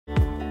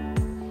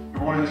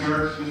Morning,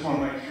 church. Just want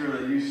to make sure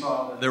that you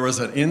saw that there was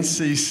an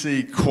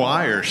NCC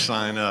choir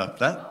sign up.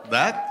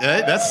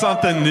 Hey, that's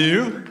something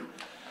new.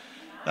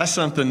 That's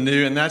something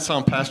new, and that's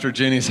on Pastor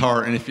Jenny's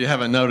heart. And if you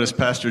haven't noticed,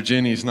 Pastor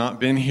Jenny's not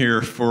been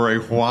here for a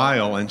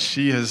while, and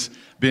she has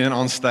been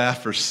on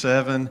staff for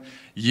 7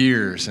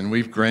 years, and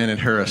we've granted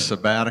her a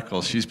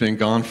sabbatical. She's been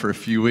gone for a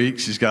few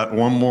weeks. She's got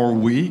one more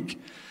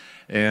week,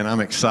 and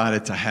I'm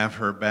excited to have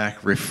her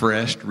back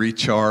refreshed,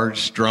 recharged,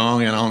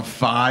 strong, and on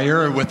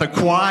fire with a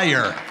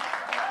choir.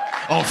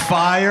 On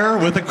fire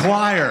with a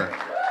choir.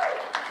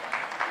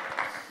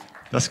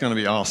 That's going to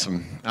be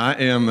awesome. I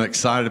am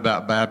excited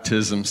about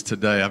baptisms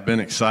today. I've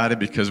been excited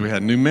because we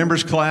had new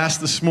members class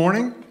this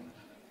morning,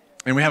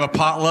 and we have a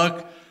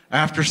potluck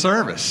after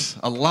service.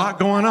 A lot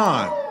going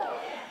on.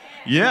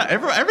 Yeah,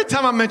 every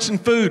time I mention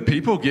food,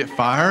 people get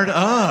fired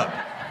up.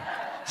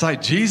 It's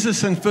like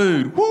Jesus and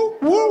food. Woo,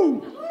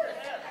 woo.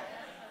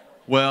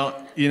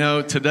 Well, you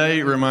know,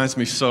 today reminds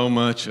me so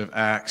much of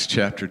Acts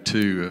chapter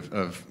 2,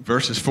 of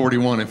verses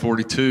 41 and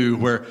 42,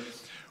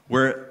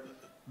 where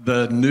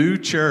the new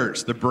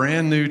church, the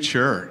brand new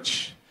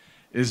church,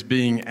 is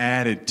being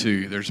added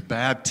to. There's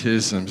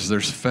baptisms,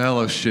 there's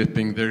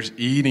fellowshipping, there's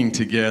eating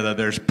together,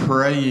 there's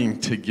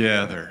praying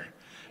together.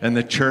 And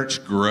the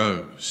church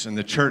grows, and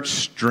the church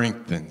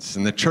strengthens,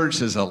 and the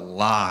church is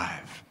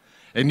alive.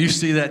 And you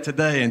see that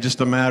today in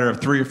just a matter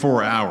of 3 or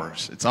 4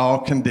 hours. It's all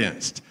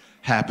condensed,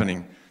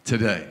 happening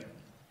today.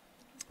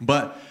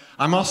 But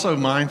I'm also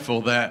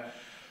mindful that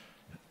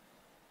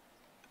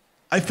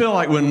I feel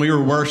like when we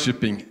were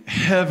worshiping,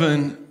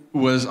 heaven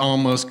was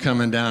almost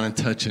coming down and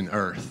touching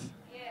earth.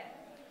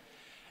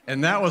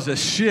 And that was a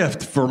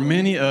shift for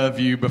many of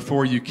you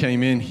before you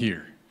came in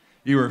here.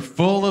 You were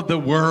full of the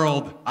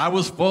world. I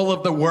was full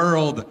of the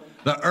world.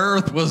 The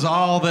earth was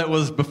all that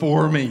was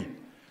before me.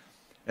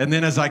 And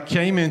then as I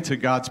came into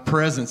God's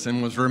presence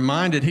and was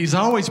reminded He's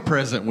always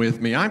present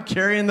with me. I'm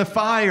carrying the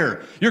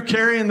fire. You're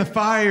carrying the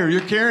fire.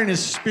 You're carrying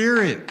His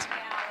Spirit.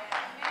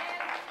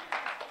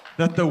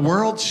 That the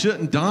world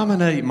shouldn't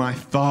dominate my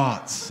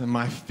thoughts and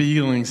my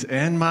feelings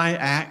and my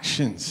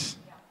actions.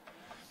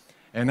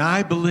 And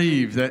I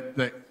believe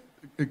that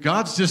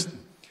God's just,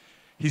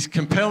 He's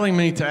compelling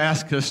me to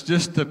ask us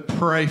just to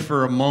pray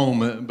for a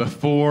moment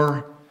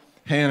before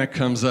Hannah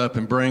comes up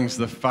and brings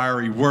the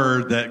fiery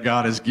word that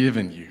God has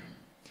given you.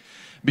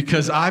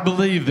 Because I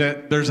believe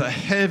that there's a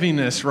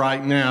heaviness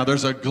right now.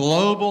 There's a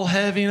global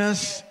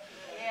heaviness.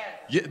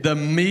 The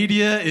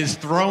media is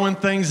throwing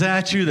things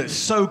at you that's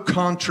so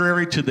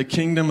contrary to the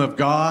kingdom of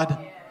God.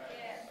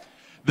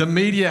 The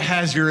media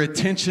has your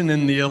attention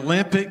in the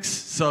Olympics,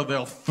 so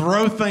they'll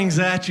throw things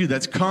at you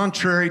that's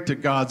contrary to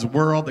God's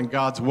world and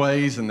God's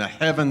ways and the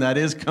heaven that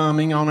is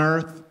coming on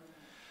earth.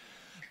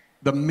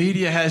 The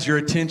media has your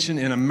attention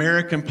in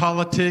American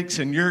politics,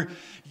 and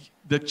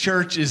the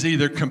church is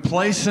either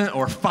complacent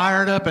or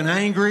fired up and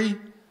angry.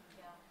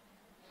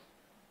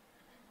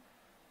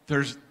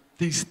 There's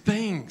these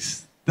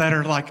things that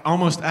are like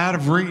almost out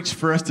of reach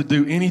for us to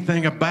do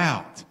anything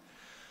about.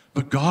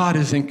 But God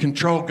is in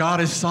control.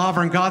 God is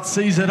sovereign. God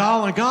sees it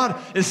all. And God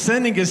is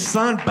sending His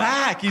Son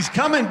back. He's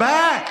coming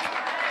back.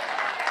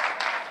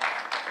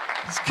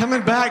 He's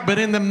coming back. But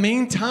in the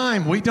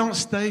meantime, we don't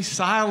stay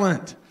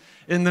silent.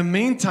 In the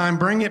meantime,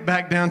 bring it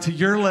back down to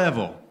your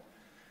level.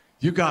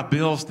 You got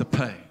bills to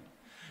pay.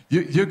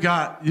 You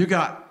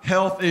got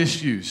health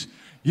issues.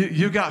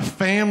 You got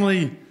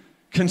family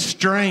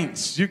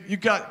constraints. You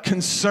got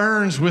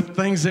concerns with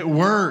things at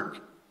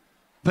work,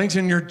 things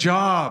in your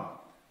job,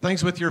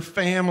 things with your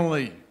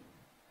family.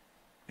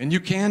 And you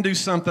can do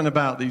something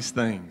about these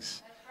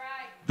things. That's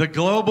right. The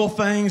global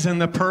things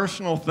and the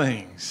personal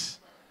things.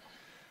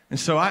 And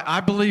so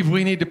I believe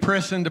we need to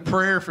press into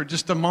prayer for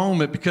just a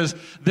moment, because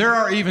there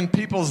are even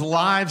people's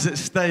lives at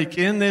stake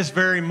in this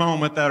very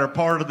moment that are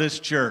part of this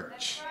church.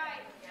 That's right.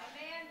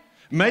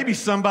 Maybe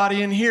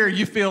somebody in here,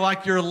 you feel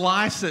like your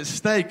life's at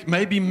stake,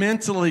 maybe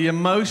mentally,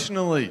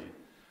 emotionally.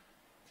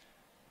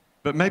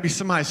 But maybe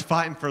somebody's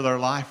fighting for their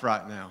life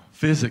right now,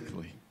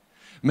 physically.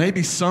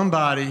 Maybe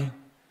somebody,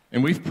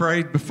 and we've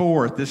prayed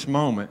before at this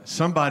moment,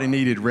 somebody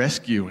needed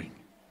rescuing.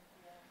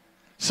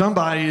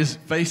 Somebody is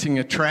facing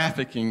a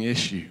trafficking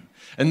issue.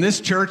 And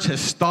this church has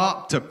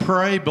stopped to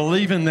pray,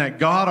 believing that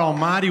God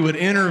Almighty would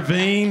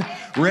intervene,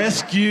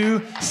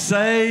 rescue,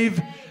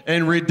 save,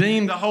 and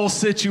redeem the whole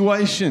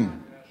situation.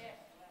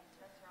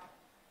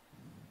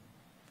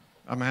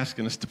 I'm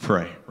asking us to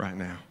pray right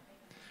now.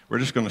 We're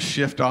just going to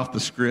shift off the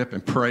script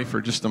and pray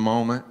for just a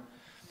moment.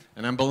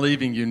 And I'm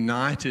believing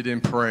united in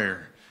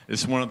prayer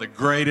is one of the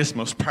greatest,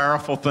 most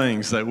powerful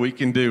things that we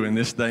can do in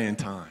this day and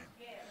time.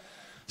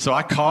 So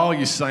I call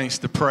you saints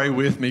to pray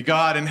with me.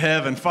 God in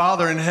heaven,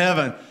 Father in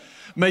heaven,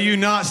 May you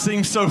not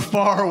seem so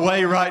far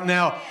away right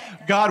now.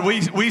 God,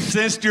 we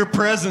sensed your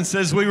presence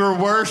as we were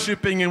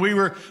worshiping and we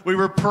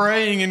were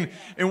praying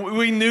and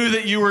we knew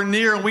that you were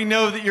near, and we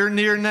know that you're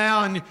near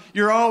now, and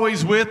you're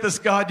always with us,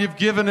 God. You've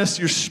given us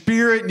your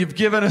spirit, and you've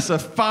given us a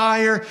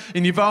fire,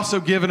 and you've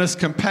also given us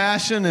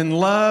compassion and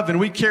love, and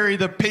we carry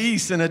the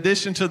peace in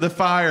addition to the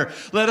fire.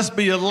 Let us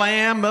be a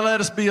lamb, but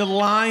let us be a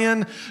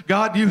lion.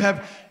 God, you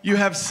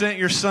have sent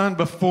your Son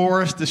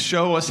before us to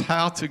show us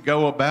how to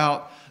go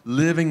about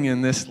living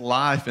in this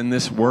life, in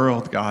this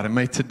world, God. And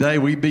may today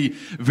we be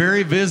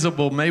very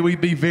visible. May we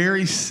be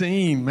very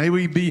seen. May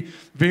we be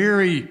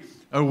very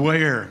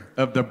aware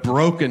of the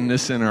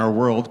brokenness in our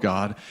world,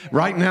 God.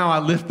 Right now, I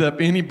lift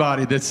up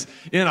anybody that's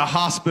in a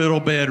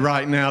hospital bed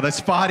right now, that's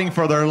fighting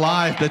for their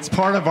life, that's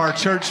part of our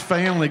church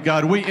family,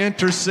 God. We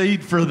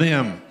intercede for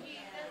them.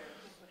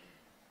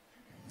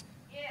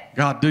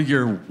 God, do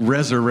your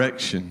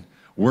resurrection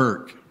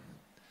work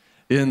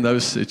in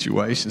those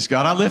situations.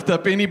 God, I lift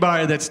up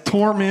anybody that's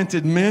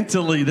tormented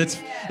mentally,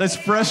 that's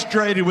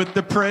frustrated with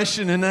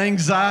depression and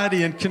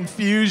anxiety and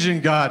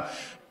confusion, God.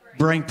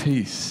 Bring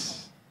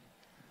peace.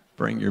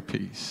 Bring your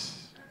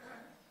peace.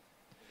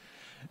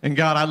 And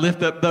God, I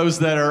lift up those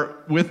that are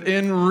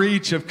within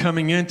reach of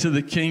coming into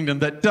the kingdom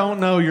that don't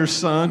know your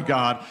Son,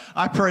 God.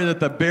 I pray that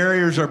the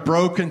barriers are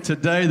broken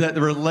today, that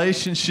the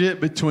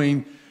relationship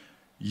between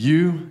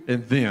you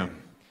and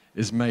them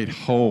is made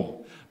whole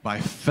by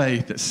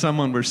faith, that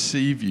someone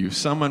receive you,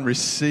 someone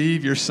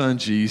receive your Son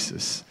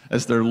Jesus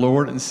as their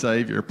Lord and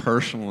Savior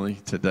personally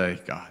today,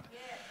 God.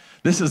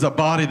 This is a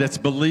body that's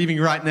believing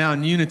right now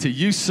in unity.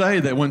 You say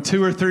that when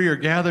 2 or 3 are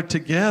gathered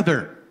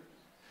together,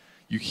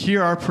 you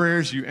hear our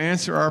prayers, you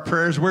answer our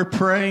prayers. We're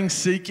praying,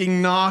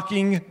 seeking,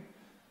 knocking,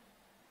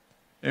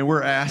 and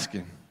we're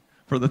asking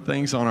for the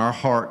things on our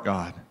heart,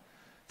 God,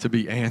 to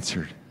be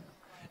answered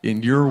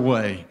in your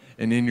way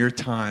and in your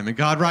time. And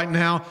God, right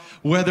now,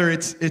 whether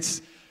it's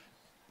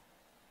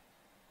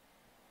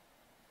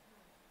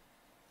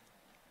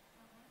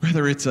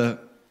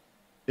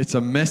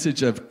a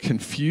message of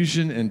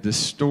confusion and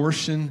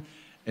distortion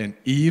and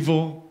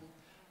evil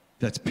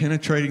that's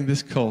penetrating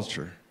this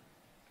culture.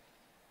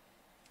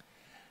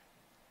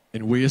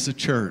 And we as a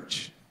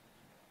church,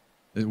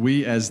 that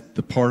we as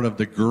the part of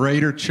the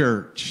greater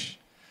church,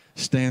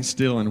 stand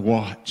still and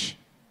watch.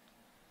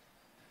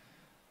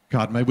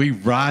 God, may we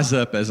rise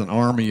up as an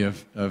army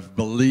of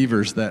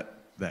believers that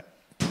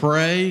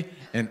pray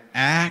and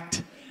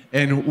act,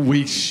 and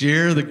we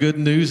share the good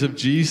news of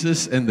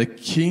Jesus, and the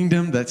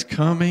kingdom that's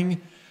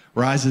coming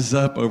rises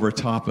up over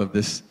top of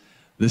this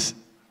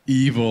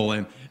evil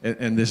and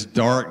this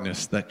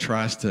darkness that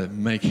tries to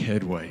make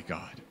headway,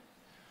 God.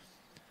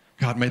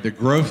 God, may the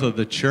growth of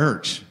the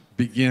church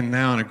begin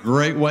now in a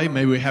great way.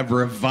 May we have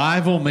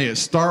revival. May it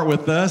start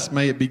with us.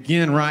 May it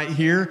begin right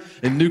here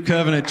in New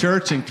Covenant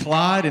Church in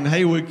Clyde and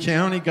Haywood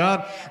County.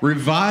 God,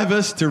 revive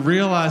us to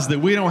realize that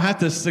we don't have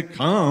to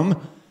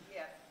succumb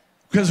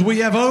because we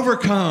have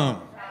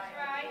overcome.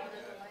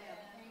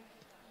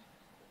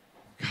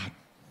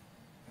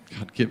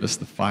 God, give us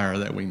the fire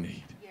that we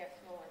need.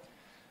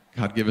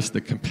 God, give us the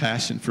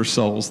compassion for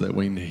souls that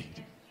we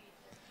need.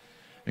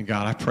 And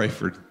God, I pray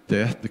for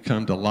death to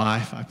come to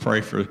life. I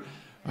pray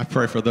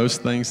for those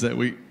things that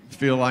we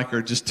feel like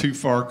are just too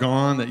far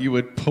gone, that you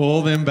would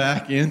pull them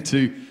back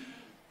into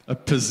a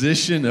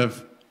position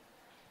of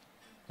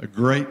a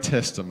great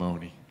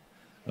testimony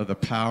of the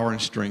power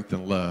and strength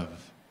and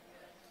love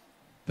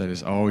that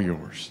is all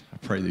yours. I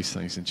pray these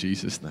things in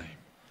Jesus' name.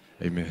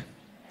 Amen.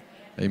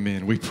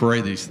 Amen. We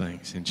pray these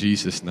things in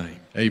Jesus' name.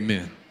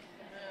 Amen.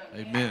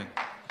 Amen.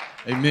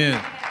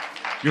 Amen.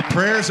 Your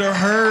prayers are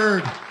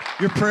heard.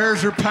 Your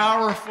prayers are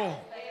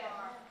powerful.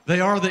 They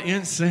are the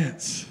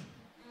incense.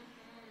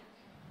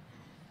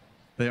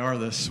 They are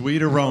the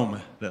sweet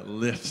aroma that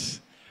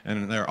lifts.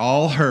 And they're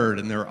all heard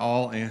and they're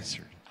all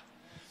answered.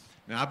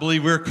 Now, I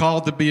believe we're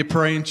called to be a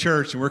praying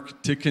church, and we're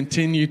to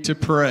continue to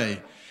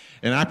pray.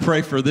 And I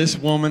pray for this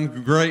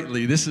woman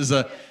greatly. This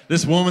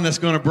woman that's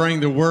going to bring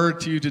the word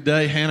to you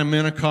today. Hannah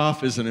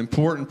Menacof is an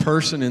important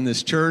person in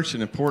this church,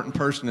 an important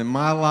person in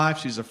my life.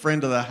 She's a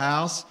friend of the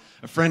house,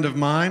 a friend of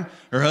mine.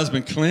 Her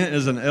husband Clint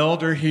is an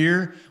elder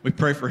here. We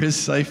pray for his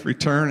safe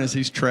return as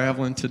he's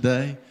traveling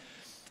today.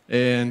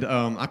 And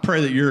I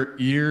pray that your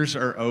ears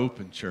are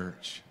open,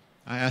 church.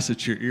 I ask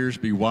that your ears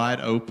be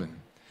wide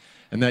open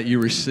and that you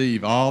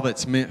receive all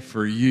that's meant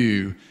for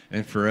you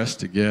and for us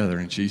together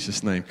in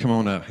Jesus' name. Come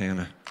on up,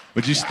 Hannah.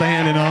 Would you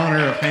stand in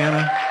honor of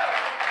Hannah?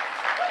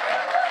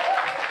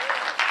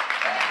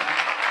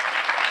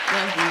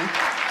 Love you.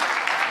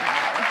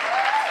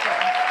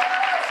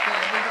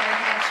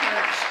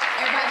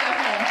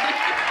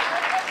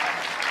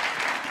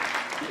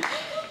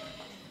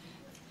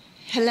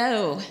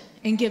 Hello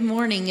and good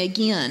morning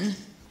again.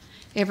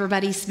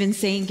 Everybody's been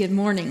saying good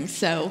morning,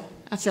 so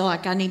I feel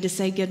like I need to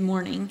say good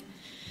morning.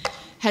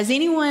 Has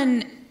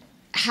anyone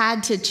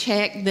had to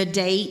check the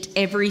date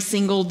every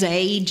single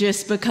day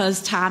just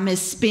because time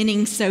is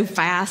spinning so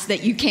fast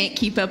that you can't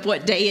keep up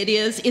what day it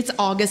is? It's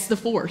August the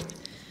 4th.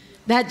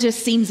 That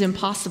just seems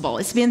impossible.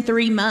 It's been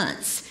 3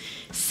 months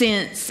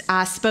since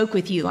I spoke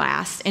with you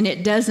last, and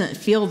it doesn't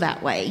feel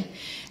that way.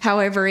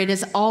 However, it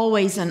is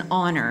always an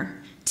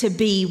honor to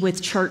be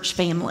with church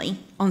family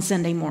on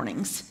Sunday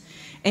mornings.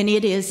 And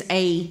it is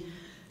a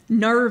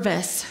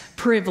nervous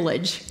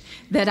privilege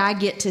that I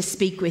get to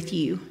speak with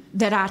you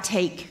that I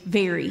take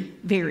very,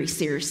 very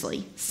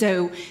seriously.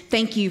 So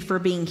thank you for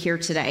being here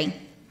today.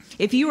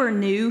 If you are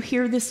new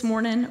here this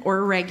morning or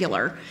a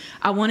regular,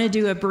 I want to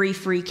do a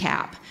brief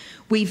recap.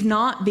 We've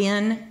not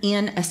been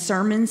in a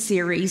sermon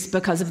series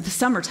because of the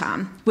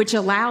summertime, which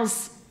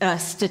allows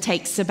us to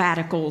take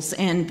sabbaticals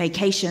and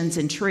vacations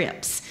and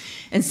trips.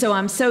 And so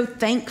I'm so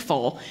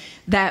thankful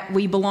that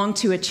we belong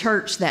to a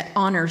church that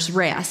honors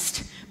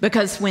rest,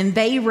 because when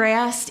they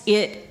rest,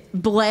 it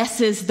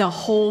blesses the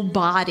whole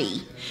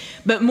body.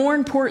 But more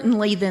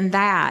importantly than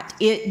that,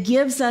 it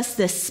gives us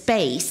the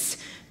space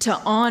to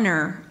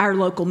honor our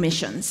local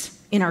missions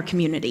in our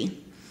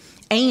community.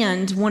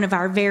 And one of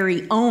our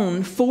very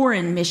own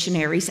foreign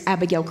missionaries,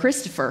 Abigail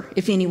Christopher,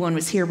 if anyone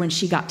was here when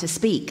she got to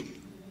speak.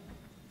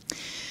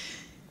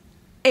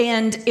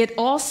 And it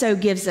also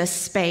gives us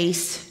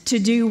space to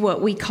do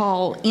what we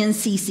call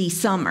NCC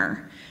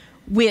Summer,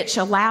 which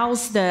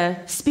allows the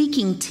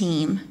speaking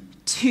team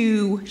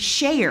to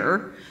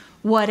share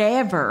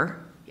whatever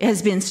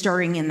has been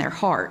stirring in their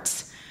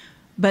hearts.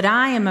 But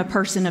I am a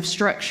person of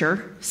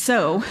structure,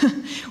 so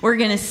we're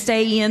going to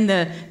stay in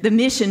the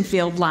mission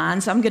field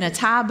lines. I'm going to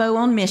tie a bow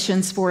on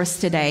missions for us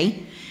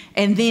today.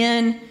 And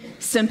then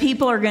some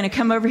people are going to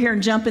come over here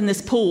and jump in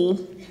this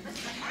pool.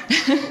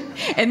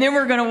 And then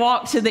we're going to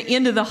walk to the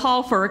end of the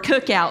hall for a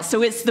cookout.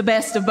 So it's the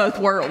best of both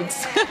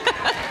worlds.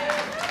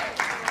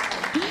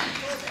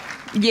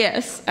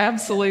 Yes,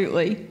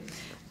 absolutely.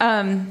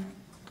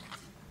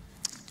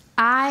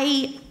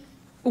 I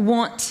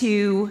want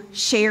to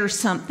share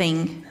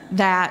something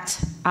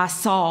that I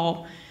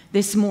saw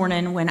this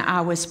morning when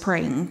I was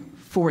praying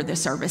for the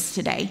service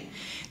today.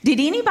 Did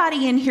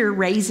anybody in here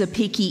raise a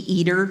picky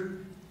eater?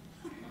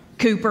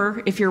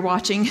 Cooper, if you're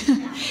watching,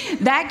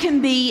 that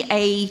can be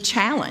a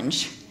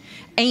challenge.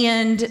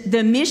 And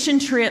the mission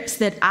trips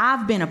that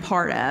I've been a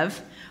part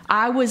of,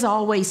 I was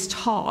always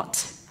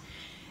taught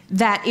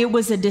that it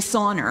was a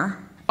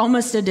dishonor,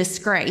 almost a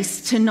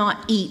disgrace, to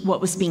not eat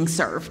what was being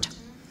served.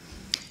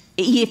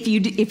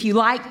 If you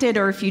liked it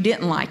or if you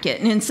didn't like it.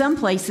 And in some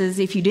places,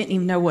 if you didn't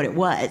even know what it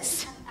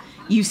was,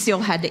 you still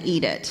had to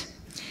eat it.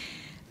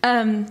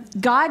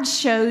 God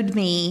showed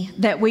me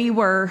that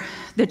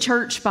the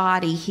church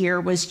body here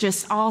was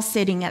just all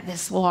sitting at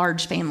this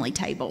large family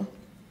table.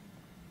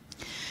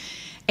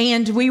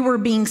 And we were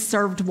being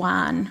served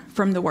wine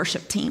from the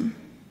worship team.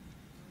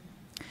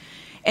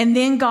 And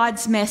then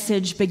God's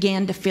message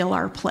began to fill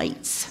our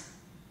plates.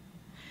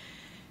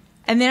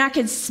 And then I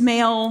could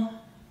smell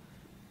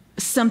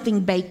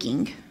something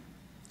baking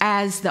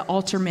as the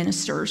altar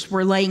ministers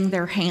were laying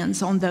their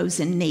hands on those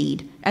in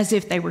need, as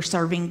if they were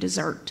serving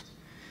dessert.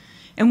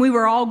 And we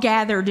were all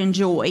gathered in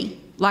joy,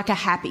 like a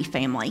happy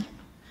family.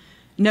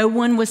 No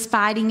one was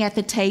fighting at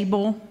the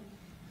table.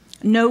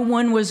 No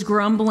one was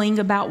grumbling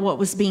about what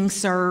was being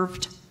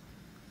served.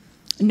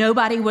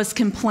 Nobody was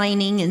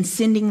complaining and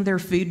sending their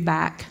food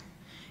back.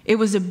 It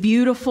was a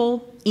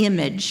beautiful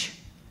image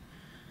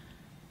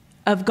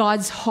of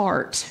God's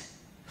heart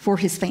for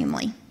his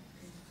family.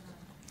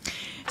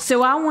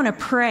 So I want to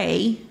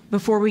pray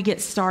before we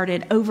get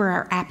started over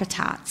our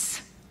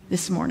appetites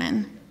this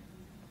morning,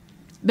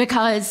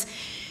 because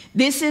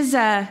this is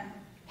a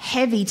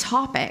heavy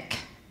topic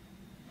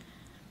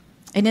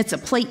and it's a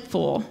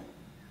plateful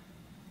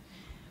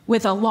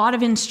with a lot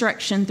of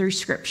instruction through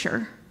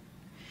Scripture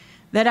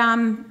that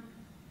I'm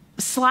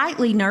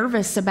slightly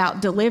nervous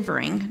about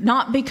delivering,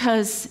 not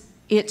because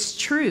it's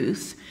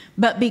truth,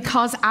 but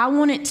because I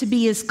want it to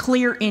be as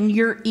clear in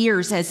your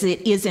ears as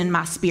it is in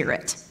my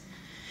spirit.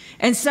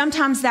 And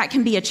sometimes that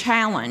can be a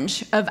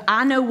challenge of,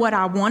 I know what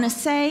I want to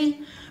say,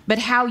 but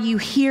how you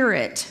hear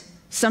it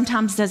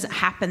sometimes doesn't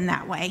happen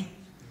that way.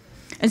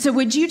 And so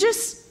would you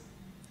just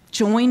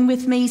join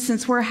with me,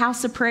 since we're a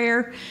house of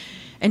prayer,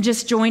 and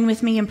just join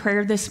with me in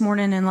prayer this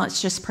morning, and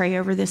let's just pray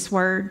over this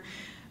word.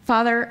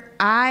 Father,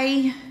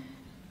 I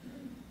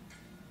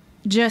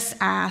just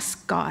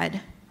ask,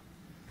 God,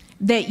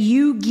 that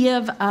you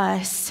give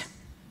us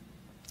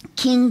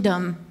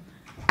kingdom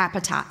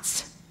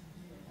appetites.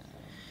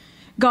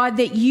 God,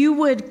 that you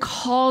would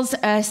cause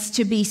us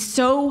to be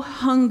so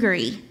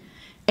hungry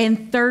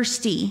and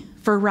thirsty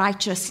for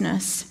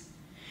righteousness,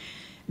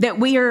 that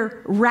we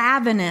are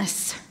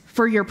ravenous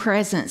for your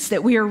presence,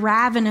 that we are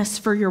ravenous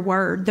for your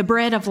word, the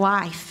bread of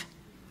life.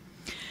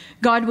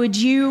 God, would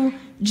you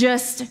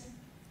just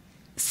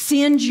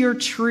send your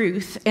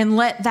truth and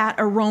let that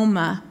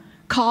aroma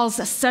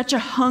cause such a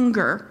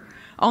hunger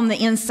on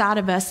the inside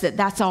of us that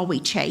that's all we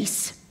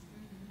chase.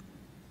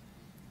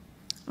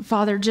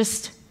 Father,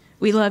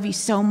 we love you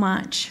so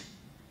much.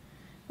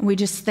 We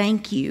just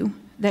thank you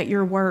that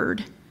your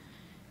word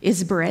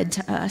is bread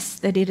to us,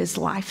 that it is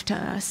life to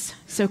us.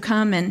 So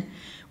come, and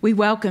we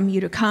welcome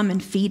you to come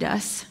and feed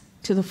us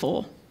to the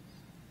full.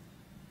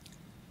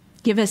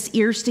 Give us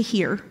ears to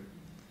hear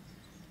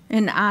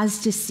and eyes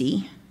to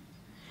see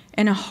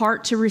and a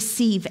heart to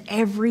receive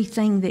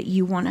everything that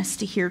you want us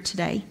to hear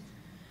today.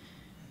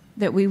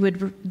 That we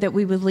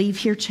would leave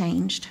here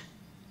changed.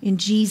 In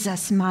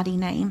Jesus' mighty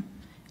name,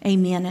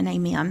 amen and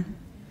amen.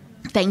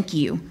 Thank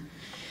you.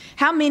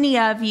 How many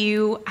of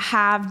you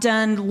have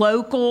done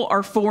local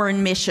or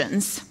foreign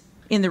missions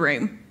in the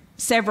room?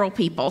 Several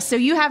people. So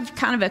you have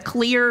kind of a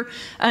clear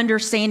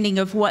understanding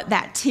of what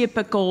that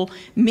typical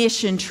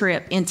mission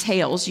trip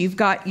entails. You've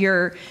got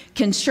your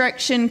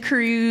construction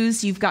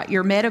crews, you've got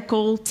your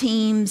medical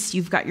teams,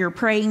 you've got your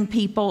praying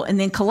people, and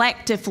then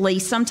collectively,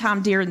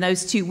 sometime during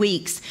those 2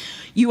 weeks,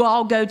 you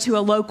all go to a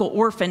local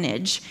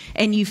orphanage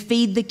and you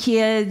feed the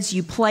kids,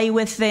 you play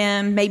with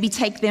them, maybe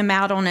take them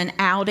out on an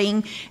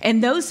outing.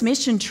 And those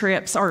mission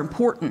trips are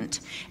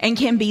important and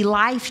can be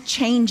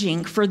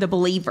life-changing for the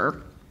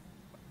believer.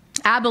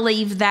 I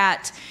believe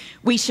that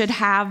we should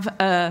have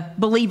a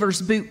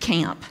believer's boot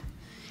camp.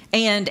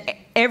 And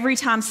every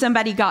time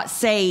somebody got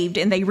saved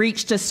and they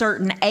reached a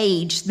certain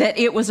age, that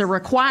it was a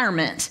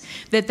requirement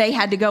that they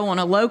had to go on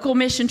a local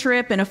mission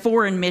trip and a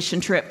foreign mission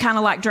trip, kind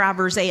of like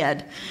driver's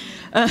ed.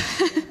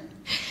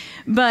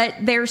 But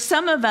there's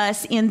some of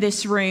us in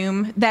this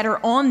room that are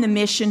on the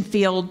mission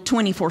field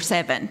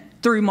 24/7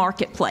 through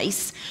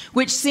Marketplace,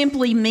 which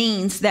simply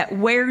means that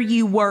where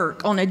you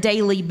work on a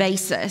daily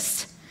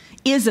basis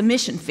is a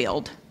mission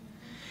field.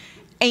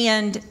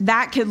 And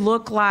that could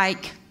look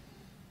like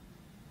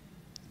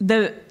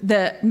the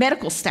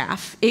medical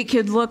staff. It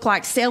could look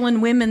like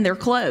selling women their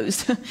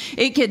clothes.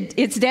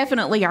 It's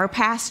definitely our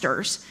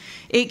pastors.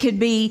 It could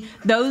be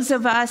those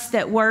of us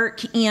that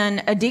work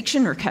in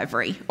addiction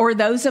recovery, or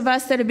those of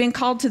us that have been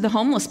called to the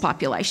homeless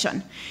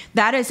population.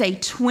 That is a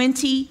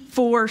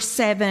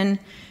 24/7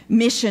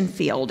 mission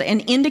field.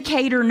 And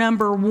indicator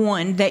number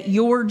one that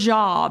your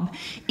job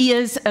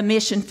is a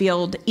mission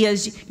field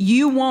is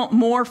you want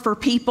more for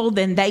people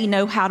than they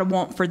know how to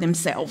want for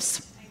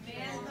themselves.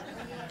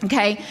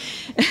 Okay?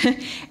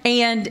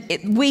 And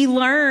we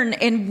learn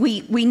and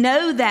we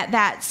know that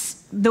that's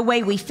the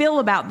way we feel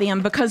about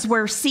them because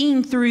we're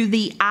seeing through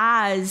the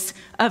eyes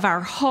of our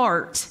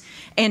heart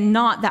and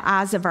not the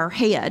eyes of our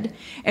head.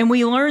 And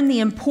we learn the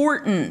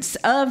importance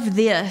of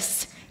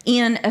this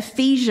in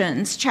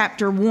Ephesians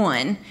chapter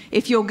 1.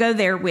 If you'll go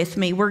there with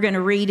me, we're going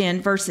to read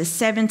in verses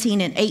 17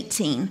 and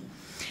 18.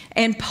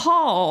 And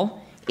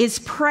Paul is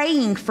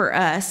praying for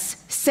us,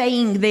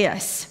 saying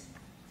this,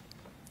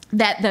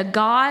 that the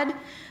God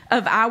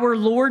of our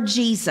Lord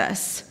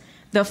Jesus,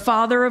 the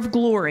Father of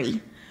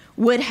glory,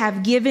 would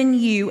have given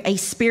you a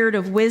spirit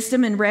of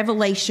wisdom and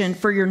revelation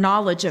for your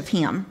knowledge of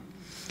him,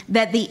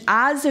 that the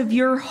eyes of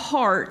your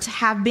heart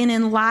have been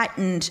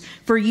enlightened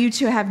for you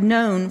to have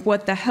known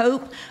what the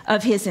hope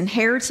of his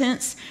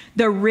inheritance,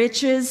 the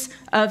riches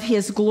of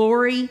his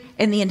glory,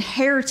 and the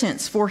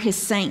inheritance for his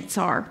saints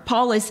are.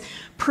 Paul is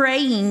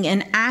praying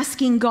and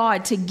asking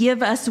God to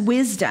give us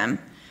wisdom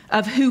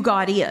of who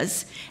God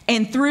is.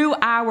 And through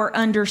our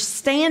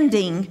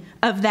understanding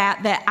of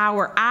that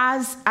our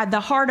eyes, the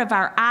heart of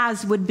our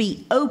eyes would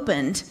be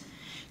opened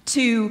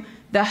to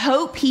the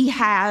hope he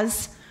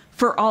has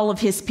for all of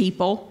his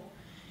people,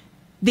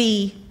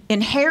 the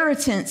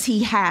inheritance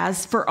he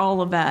has for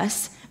all of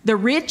us, the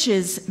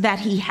riches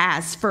that he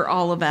has for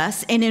all of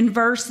us. And in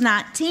verse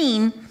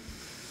 19,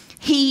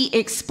 he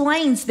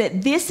explains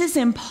that this is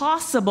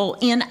impossible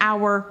in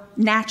our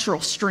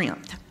natural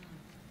strength.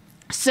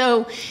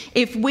 So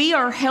if we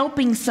are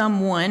helping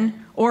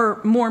someone, or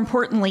more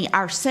importantly,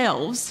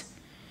 ourselves,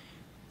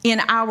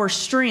 in our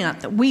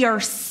strength, we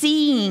are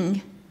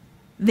seeing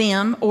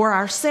them or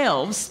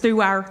ourselves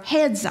through our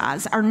head's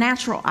eyes, our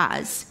natural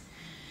eyes.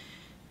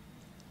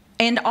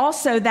 And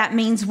also that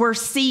means we're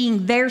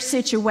seeing their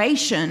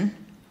situation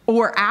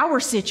or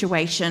our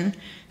situation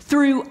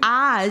through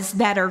eyes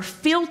that are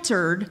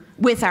filtered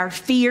with our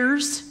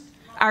fears,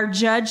 our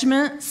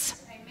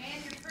judgments,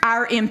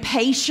 our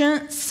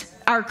impatience,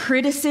 our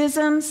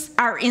criticisms,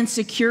 our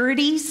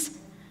insecurities.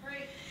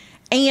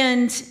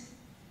 And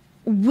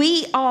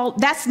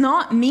that's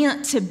not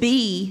meant to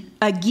be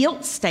a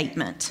guilt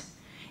statement.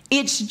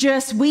 It's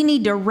just we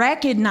need to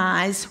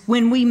recognize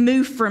when we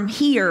move from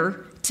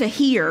here to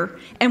here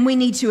and we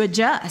need to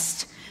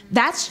adjust.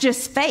 That's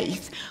just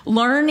faith.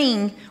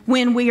 Learning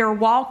when we are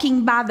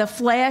walking by the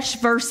flesh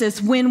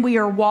versus when we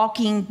are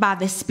walking by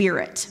the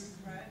Spirit.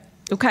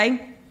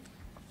 Okay?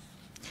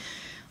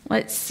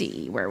 Let's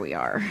see where we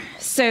are.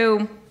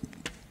 So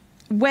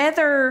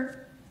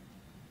whether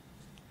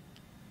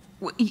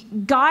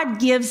God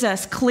gives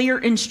us clear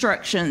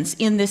instructions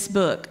in this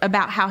book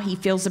about how he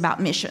feels about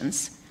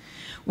missions.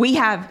 We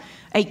have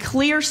a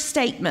clear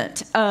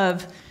statement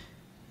of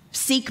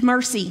seek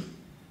mercy,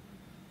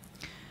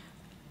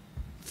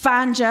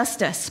 find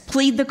justice,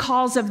 plead the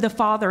cause of the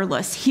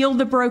fatherless, heal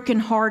the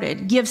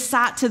brokenhearted, give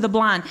sight to the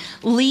blind,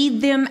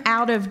 lead them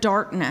out of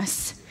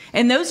darkness.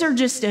 And those are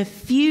just a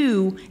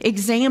few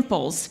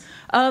examples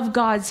of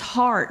God's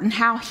heart and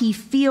how he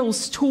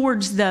feels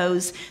towards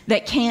those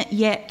that can't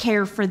yet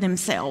care for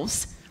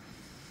themselves.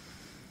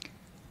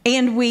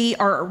 And we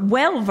are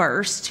well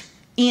versed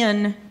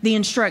in the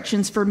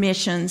instructions for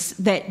missions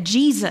that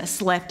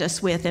Jesus left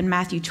us with in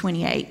Matthew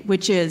 28,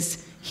 which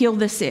is heal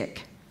the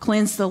sick,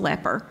 cleanse the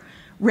leper,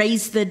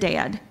 raise the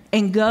dead,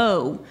 and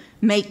go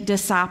make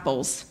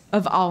disciples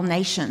of all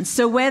nations.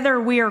 So whether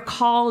we are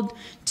called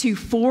to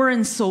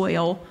foreign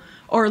soil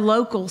or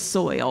local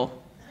soil,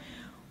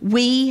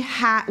 we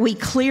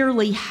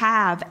clearly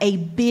have a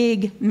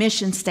big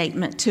mission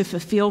statement to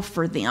fulfill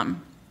for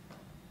them.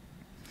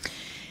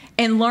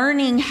 And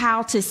learning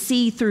how to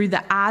see through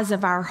the eyes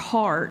of our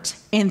heart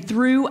and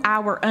through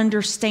our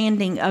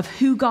understanding of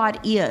who God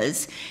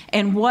is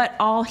and what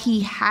all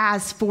He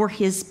has for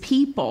His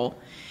people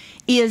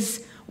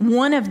is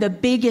one of the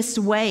biggest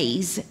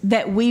ways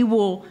that we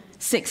will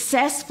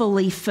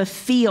successfully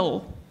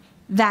fulfill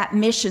that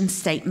mission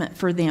statement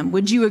for them.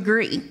 Would you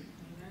agree?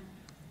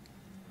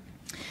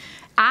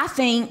 I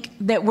think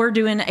that we're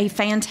doing a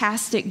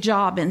fantastic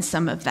job in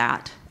some of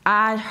that.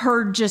 I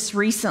heard just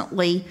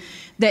recently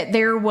that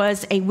there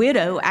was a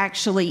widow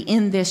actually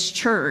in this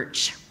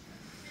church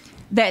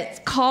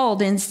that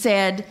called and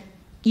said,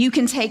 you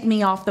can take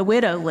me off the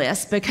widow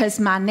list because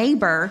my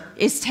neighbor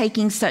is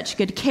taking such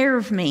good care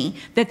of me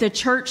that the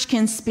church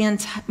can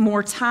spend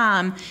more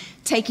time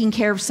taking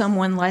care of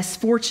someone less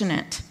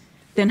fortunate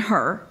than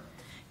her.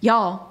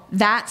 Y'all,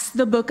 that's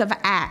the book of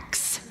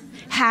Acts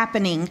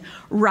happening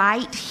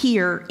right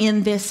here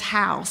in this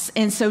house.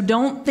 And so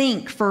don't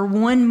think for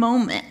one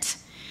moment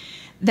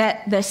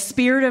that the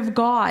Spirit of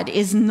God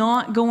is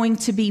not going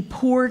to be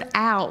poured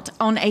out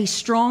on a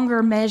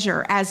stronger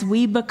measure as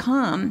we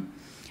become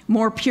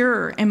more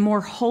pure and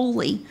more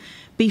holy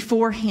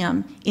before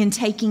Him in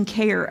taking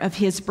care of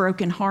His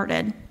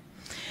brokenhearted.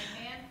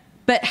 Amen.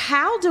 But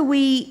how do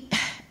we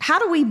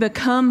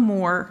become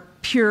more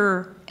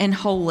pure and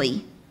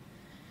holy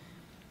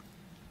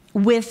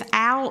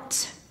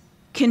without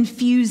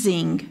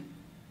confusing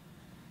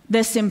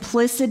the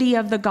simplicity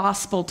of the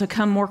gospel to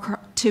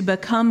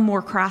become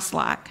more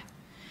Christ-like,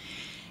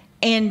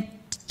 and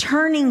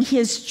turning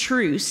His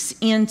truths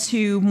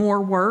into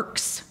more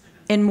works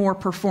and more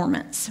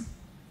performance?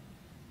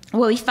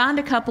 Well, we find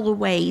a couple of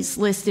ways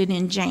listed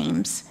in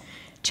James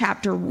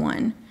chapter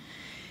 1.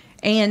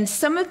 And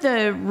some of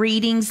the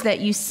readings that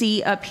you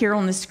see up here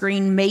on the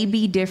screen may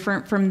be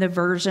different from the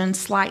version,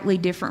 slightly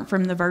different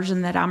from the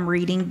version that I'm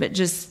reading, but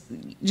just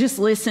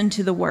listen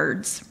to the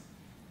words.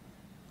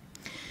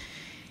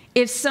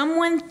 If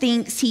someone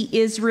thinks he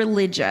is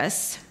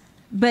religious,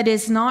 but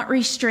is not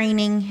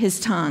restraining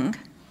his tongue,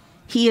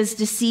 he is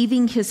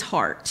deceiving his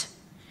heart,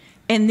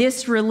 and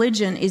this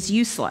religion is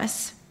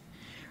useless.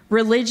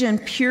 Religion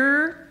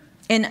pure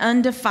and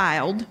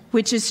undefiled,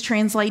 which is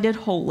translated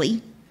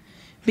holy,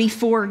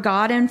 before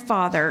God and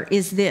Father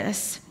is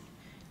this: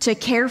 to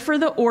care for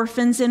the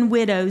orphans and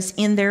widows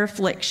in their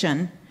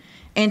affliction,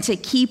 and to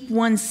keep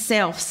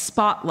oneself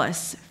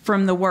spotless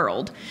from the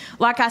world.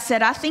 Like I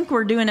said, I think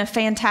we're doing a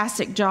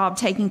fantastic job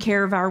taking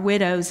care of our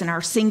widows and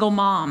our single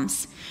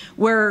moms.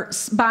 We're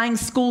buying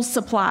school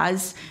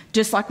supplies,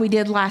 just like we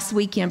did last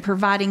weekend,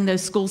 providing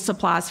those school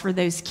supplies for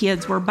those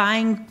kids. We're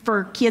buying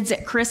for kids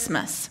at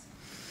Christmas.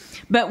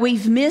 But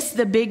we've missed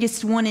the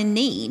biggest one in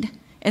need,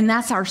 and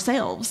that's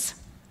ourselves.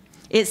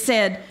 It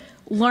said,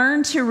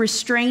 learn to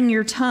restrain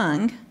your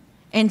tongue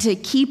and to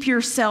keep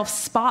yourself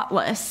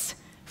spotless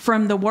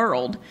from the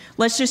world.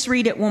 Let's just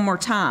read it one more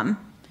time.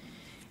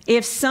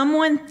 If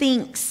someone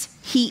thinks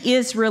he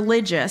is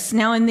religious,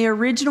 now in the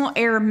original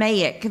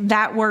Aramaic,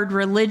 that word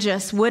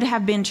religious would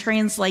have been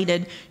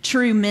translated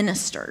true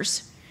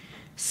ministers.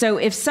 So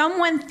if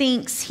someone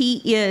thinks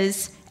he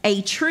is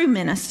a true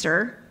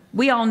minister,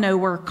 we all know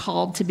we're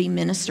called to be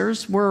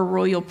ministers. We're a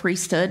royal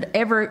priesthood.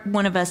 Every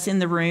one of us in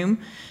the room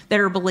that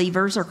are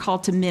believers are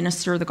called to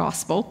minister the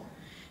gospel.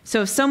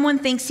 So if someone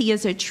thinks he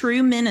is a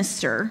true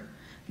minister,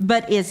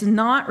 but is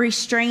not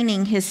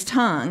restraining his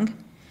tongue,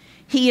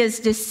 he is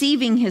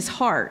deceiving his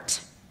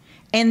heart,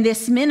 and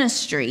this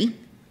ministry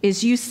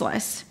is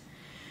useless.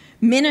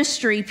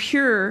 Ministry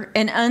pure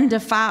and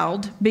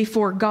undefiled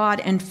before God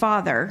and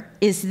Father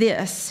is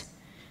this: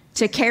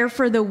 to care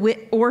for the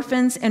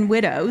orphans and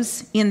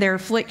widows in their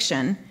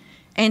affliction,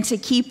 and to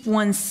keep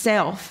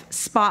oneself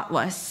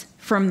spotless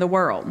from the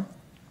world.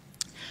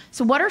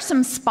 So what are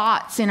some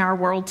spots in our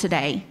world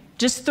today?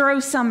 Just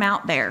throw some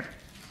out there.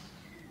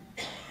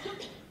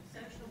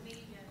 Social media.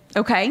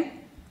 Okay.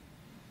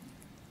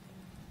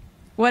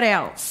 What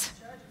else?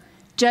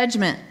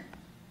 Judgment.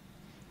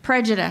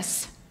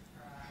 Prejudice.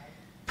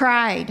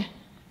 Pride.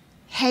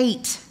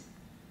 Hate.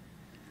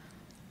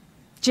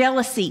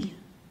 Jealousy.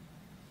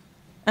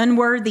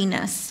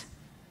 Unworthiness.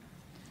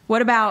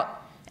 What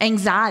about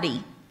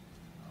anxiety,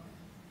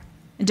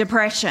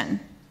 depression,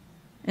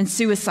 and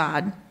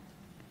suicide,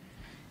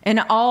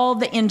 and all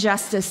the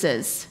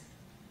injustices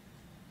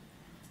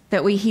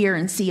that we hear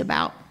and see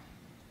about?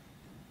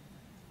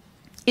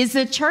 Is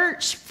the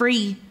church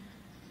free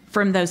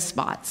from those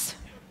spots?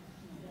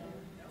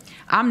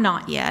 I'm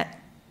not yet.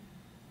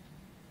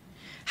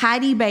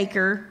 Heidi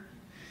Baker,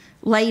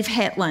 Leif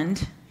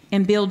Hetland,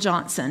 and Bill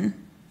Johnson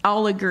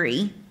all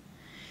agree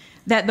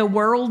that the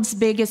world's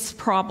biggest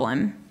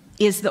problem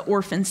is the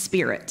orphan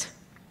spirit.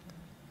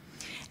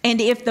 And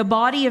if the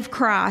body of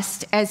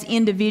Christ as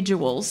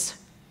individuals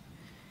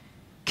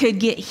could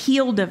get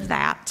healed of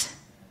that,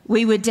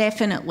 we would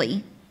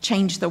definitely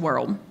change the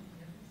world.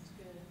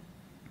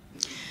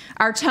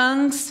 Our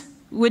tongues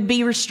would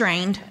be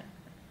restrained.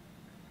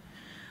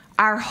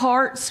 Our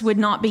hearts would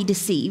not be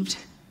deceived.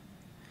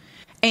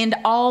 And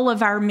all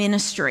of our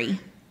ministry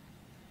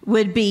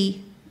would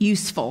be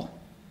useful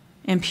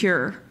and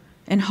pure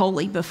and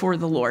holy before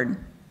the Lord.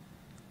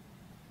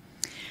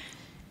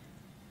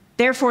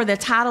 Therefore, the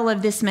title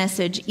of this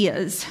message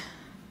is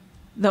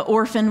The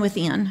Orphan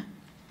Within,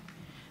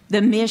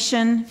 the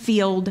mission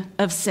field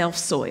of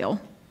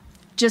self-soil.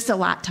 Just a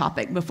light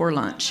topic before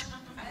lunch.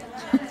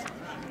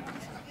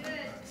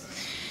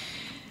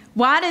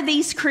 Why do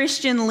these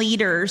Christian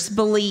leaders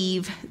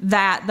believe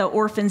that the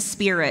orphan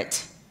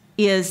spirit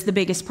is the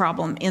biggest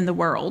problem in the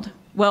world?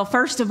 Well,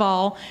 first of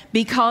all,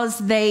 because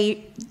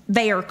they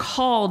are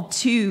called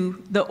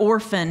to the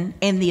orphan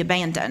and the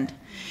abandoned.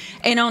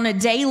 And on a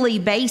daily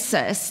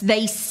basis,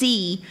 they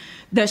see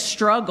the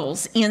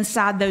struggles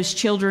inside those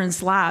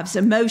children's lives,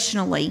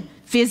 emotionally,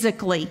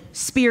 physically,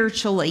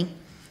 spiritually,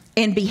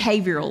 and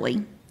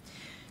behaviorally.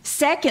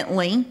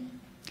 Secondly,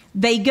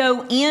 they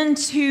go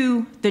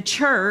into the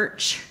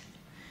church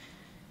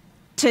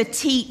to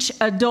teach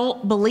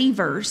adult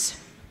believers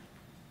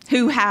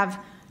who have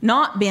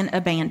not been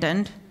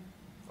abandoned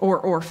or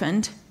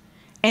orphaned,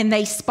 and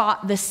they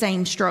spot the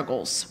same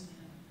struggles.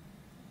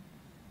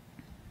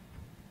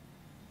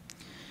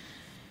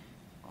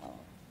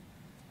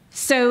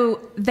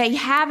 So they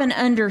have an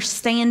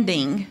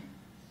understanding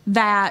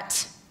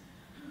that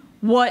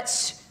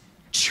what's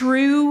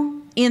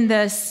true in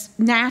the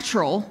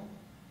natural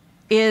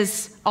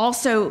is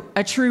also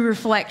a true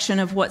reflection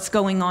of what's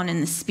going on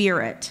in the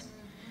spirit.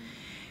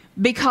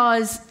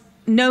 Because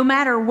no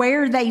matter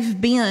where they've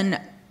been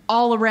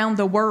all around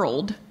the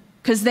world,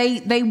 because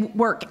they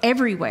work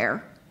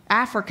everywhere,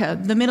 Africa,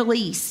 the Middle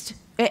East,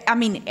 I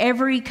mean,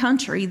 every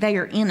country, they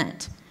are in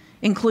it,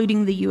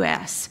 including the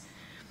U.S.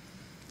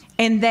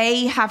 And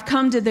they have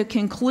come to the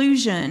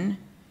conclusion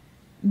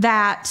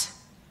that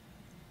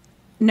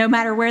no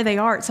matter where they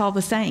are, it's all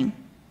the same.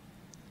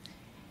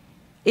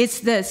 It's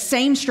the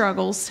same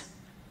struggles.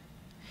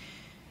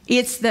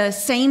 It's the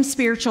same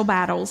spiritual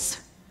battles.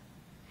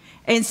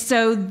 And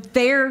so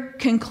their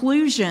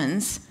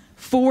conclusions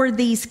for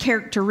these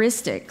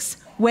characteristics,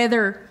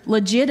 whether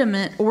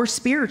legitimate or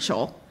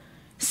spiritual,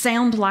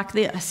 sound like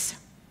this.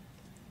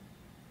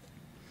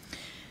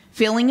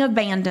 Feeling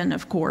abandoned,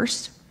 of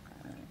course,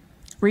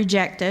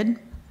 rejected,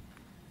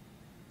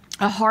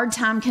 a hard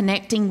time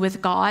connecting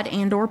with God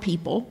and or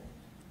people,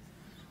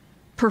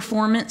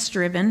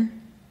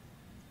 performance-driven,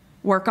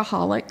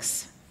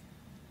 workaholics,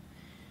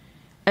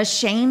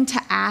 ashamed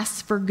to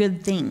ask for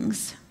good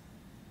things.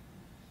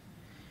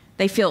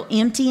 They feel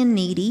empty and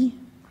needy.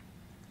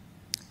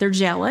 They're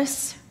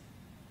jealous,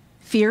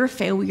 fear of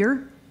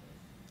failure,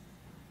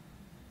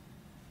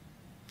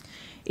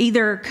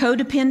 either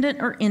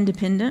codependent or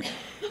independent.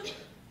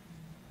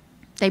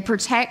 They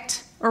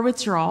protect or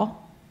withdraw,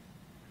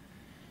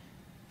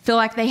 feel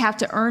like they have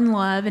to earn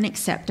love and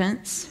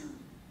acceptance.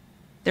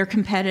 They're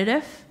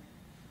competitive.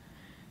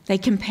 They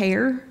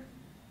compare.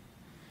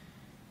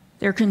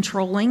 They're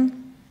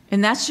controlling.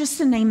 And that's just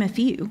to name a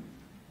few.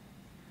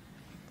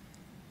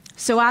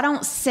 So I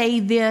don't say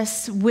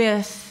this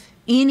with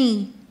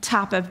any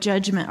type of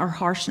judgment or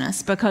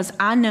harshness, because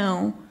I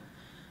know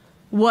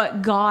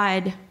what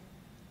God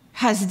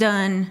has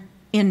done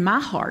in my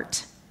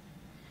heart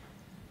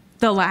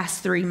the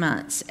last 3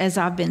 months as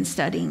I've been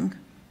studying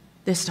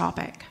this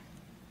topic.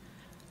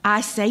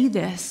 I say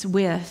this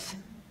with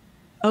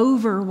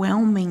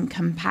overwhelming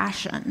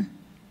compassion.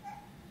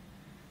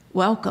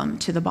 Welcome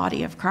to the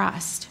body of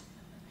Christ.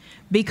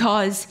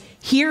 Because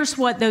here's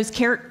what those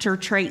character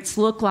traits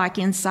look like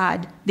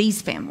inside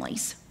these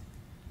families.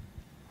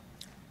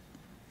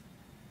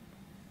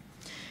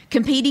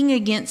 Competing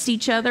against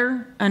each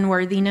other,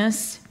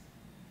 unworthiness.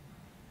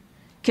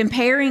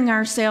 Comparing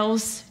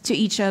ourselves to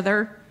each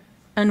other,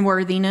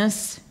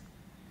 unworthiness.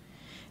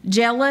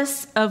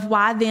 Jealous of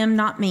why them,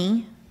 not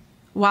me.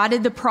 Why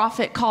did the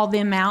prophet call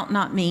them out,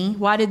 not me?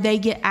 Why did they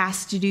get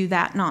asked to do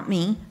that, not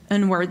me?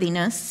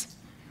 Unworthiness.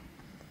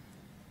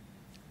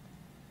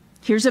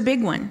 Here's a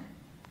big one.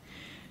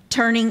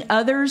 Turning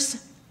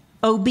others'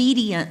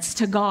 obedience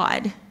to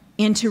God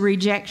into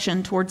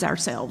rejection towards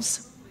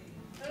ourselves.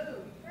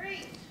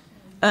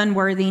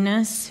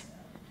 Unworthiness.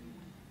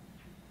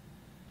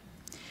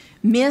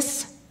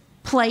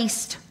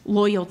 Misplaced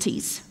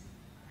loyalties.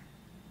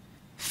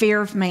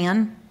 Fear of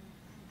man.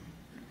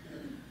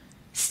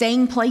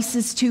 Staying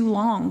places too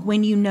long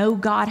when you know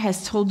God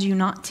has told you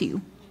not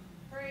to.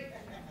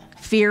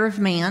 Fear of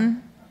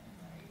man.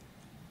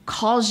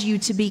 Cause you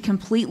to be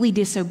completely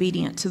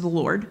disobedient to the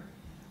Lord.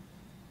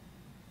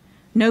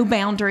 No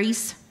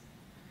boundaries.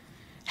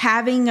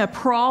 Having a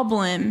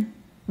problem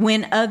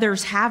when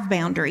others have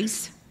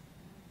boundaries.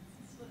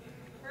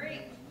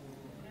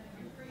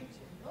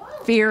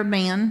 Fear of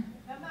man.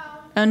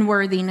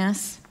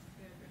 Unworthiness.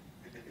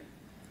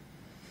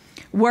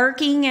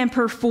 working and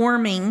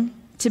performing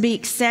to be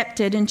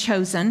accepted and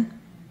chosen,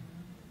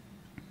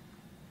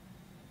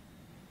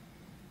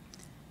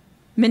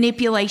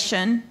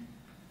 manipulation,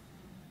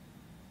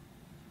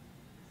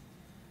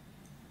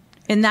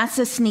 and that's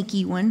a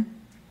sneaky one,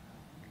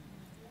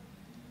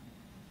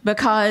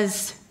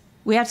 because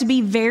we have to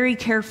be very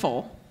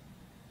careful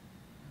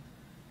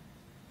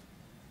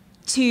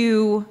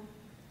to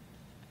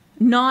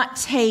not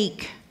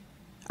take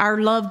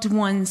our loved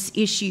ones'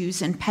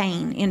 issues and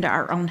pain into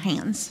our own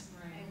hands.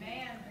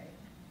 Amen.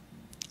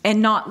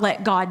 And not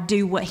let God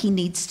do what he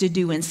needs to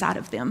do inside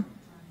of them.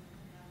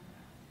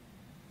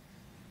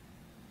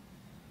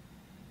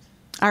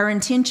 Our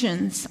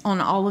intentions on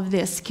all of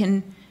this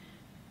can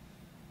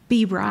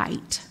be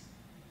right,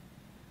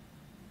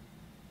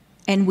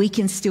 and we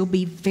can still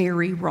be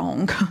very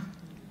wrong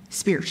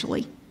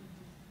spiritually.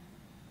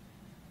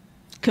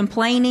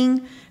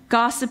 Complaining,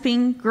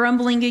 gossiping,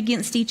 grumbling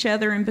against each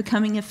other, and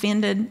becoming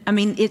offended. I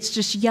mean, it's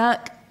just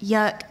yuck,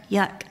 yuck,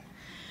 yuck.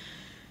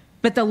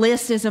 But the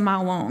list is a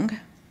mile long.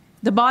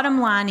 The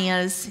bottom line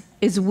is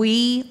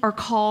we are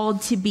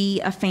called to be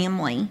a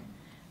family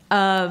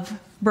of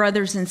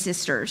brothers and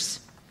sisters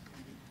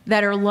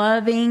that are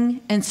loving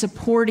and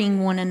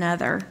supporting one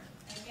another.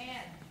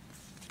 Amen.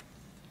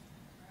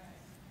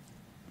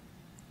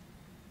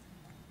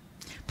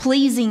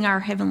 Pleasing our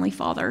Heavenly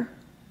Father.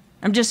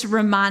 I'm just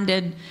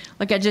reminded,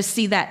 like I just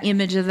see that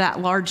image of that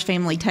large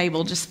family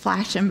table just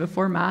flashing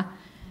before my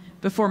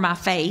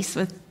face,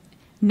 with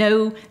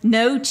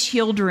no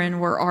children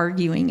were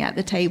arguing at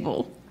the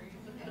table.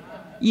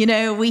 You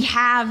know, we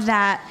have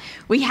that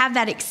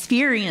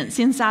experience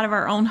inside of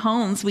our own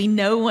homes. We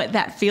know what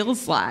that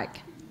feels like.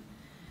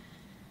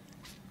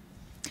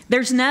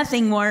 There's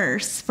nothing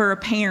worse for a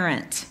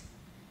parent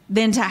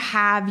than to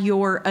have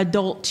your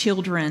adult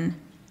children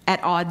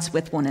at odds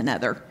with one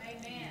another.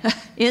 Amen.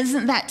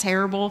 Isn't that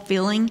terrible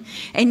feeling?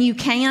 And you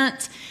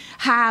can't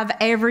have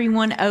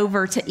everyone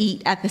over to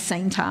eat at the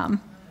same time.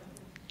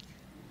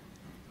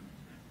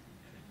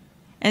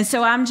 And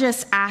so I'm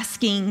just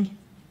asking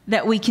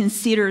that we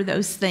consider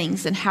those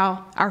things and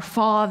how our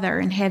Father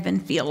in heaven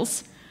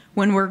feels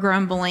when we're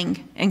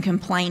grumbling and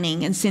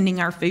complaining and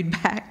sending our food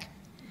back.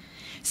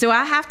 So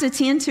I have to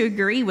tend to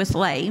agree with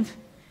Lave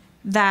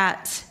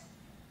that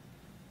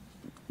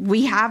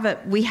we have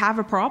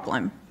a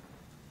problem.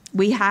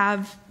 We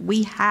have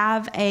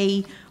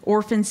a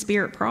orphan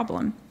spirit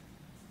problem.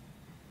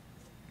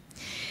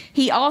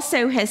 He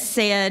also has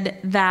said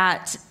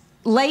that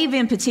Lave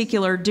in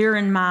particular,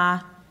 during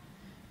my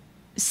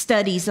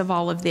studies of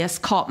all of this,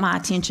 caught my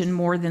attention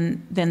more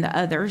than the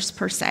others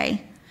per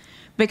se,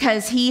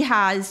 because he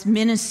has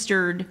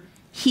ministered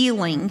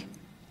healing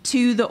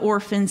to the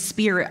orphan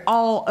spirit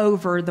all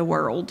over the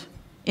world,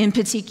 in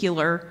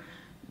particular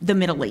the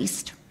Middle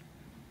East.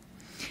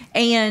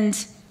 And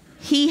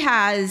he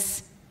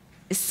has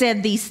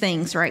said these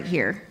things right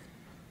here,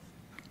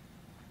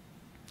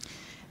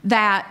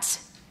 that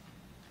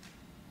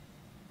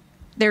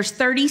there's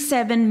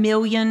 37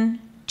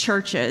 million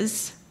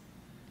churches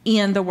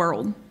in the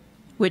world,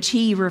 which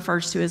he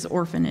refers to as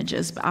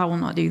orphanages, but I will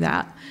not do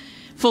that,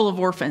 full of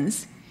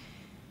orphans.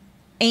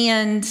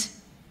 And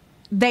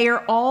they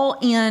are all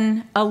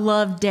in a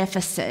love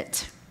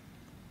deficit.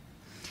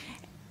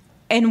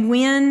 And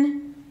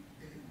when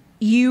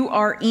you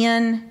are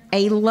in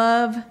a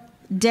love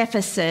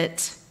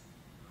deficit,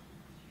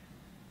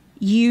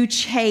 you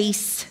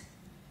chase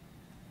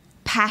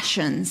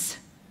passions,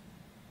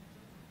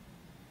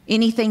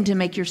 anything to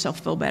make yourself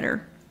feel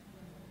better.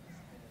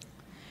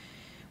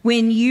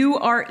 When you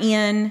are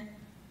in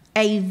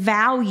a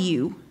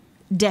value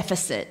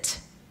deficit,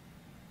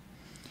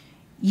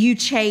 you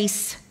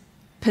chase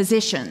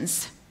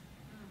positions.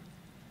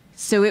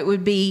 So it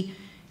would be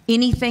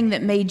anything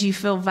that made you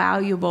feel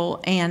valuable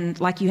and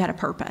like you had a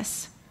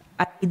purpose.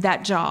 I need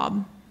that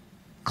job.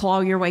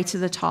 Claw your way to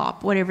the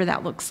top, whatever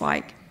that looks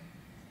like.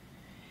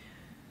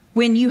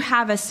 When you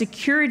have a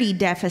security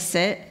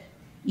deficit,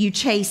 you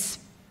chase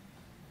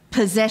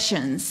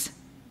possessions.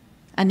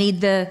 I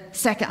need the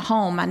second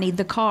home. I need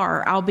the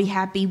car. I'll be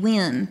happy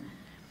when.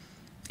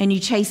 And you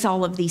chase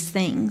all of these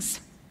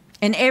things.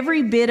 And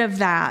every bit of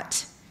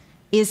that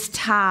is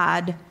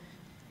tied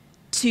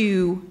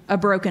to a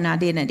broken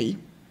identity.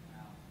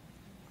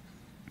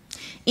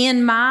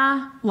 In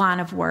my line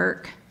of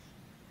work,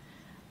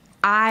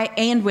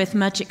 and with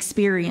much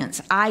experience,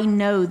 I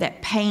know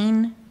that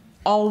pain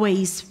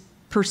always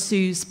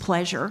pursues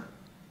pleasure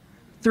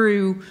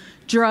through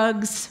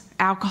drugs,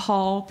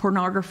 alcohol,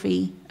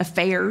 pornography,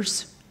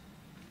 affairs.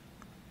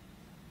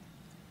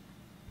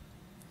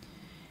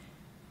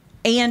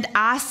 And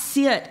I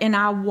sit and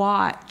I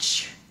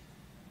watch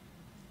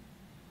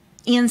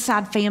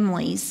inside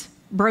families,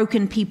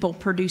 broken people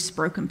produce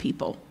broken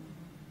people.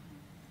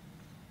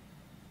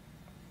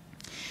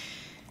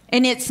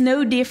 And it's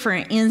no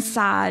different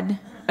inside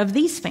of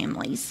these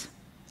families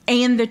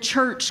and the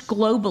church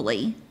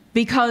globally,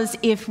 because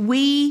if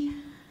we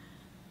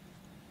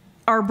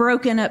are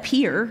broken up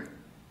here,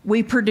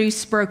 we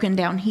produce broken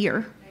down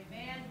here.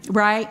 Amen.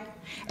 Right?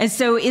 And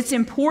so it's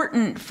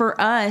important for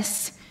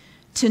us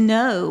to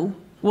know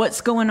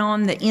what's going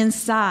on the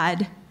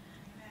inside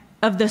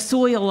of the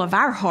soil of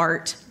our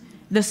heart,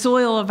 the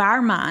soil of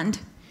our mind,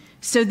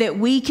 so that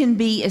we can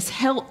be as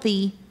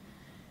healthy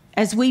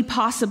as we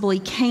possibly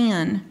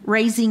can,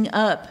 raising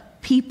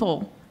up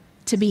people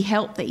to be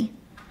healthy.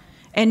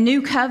 And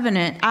New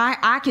Covenant,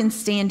 I can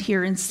stand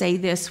here and say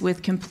this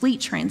with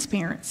complete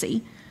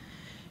transparency.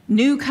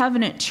 New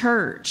Covenant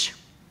Church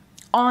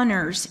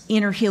honors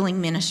inner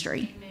healing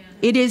ministry.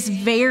 It is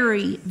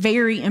very,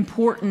 very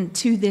important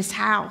to this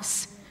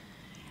house.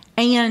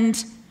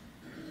 And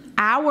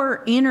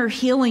our inner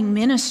healing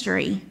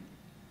ministry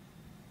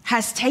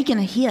has taken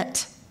a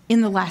hit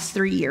in the last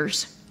 3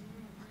 years.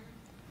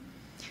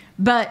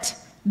 But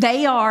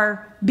they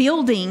are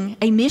building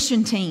a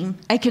mission team,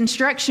 a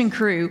construction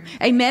crew,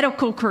 a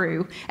medical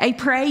crew, a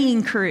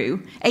praying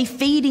crew, a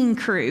feeding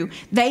crew.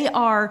 They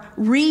are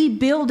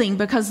rebuilding,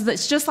 because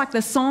it's just like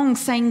the song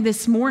sang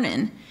this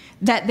morning,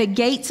 that the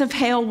gates of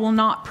hell will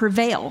not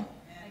prevail.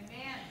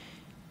 Amen.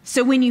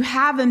 So when you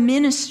have a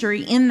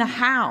ministry in the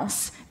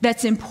house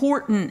that's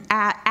important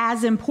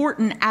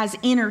as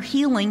inner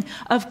healing,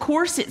 of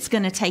course it's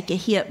going to take a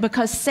hit,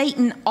 because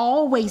Satan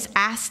always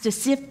asks to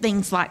sift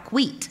things like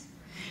wheat.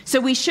 So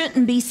we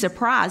shouldn't be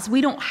surprised. We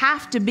don't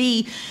have to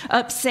be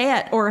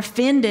upset or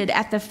offended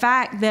at the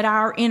fact that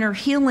our inner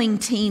healing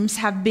teams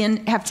have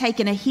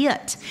taken a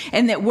hit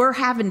and that we're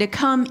having to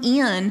come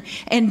in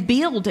and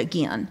build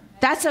again.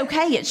 That's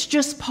okay. It's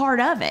just part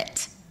of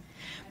it.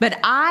 But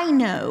I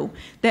know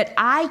that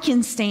I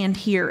can stand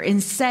here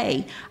and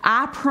say,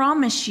 I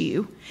promise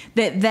you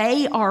that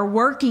they are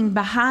working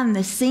behind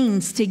the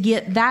scenes to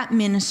get that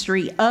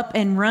ministry up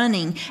and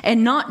running,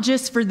 and not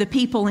just for the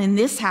people in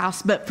this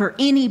house, but for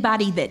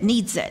anybody that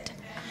needs it.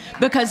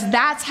 Because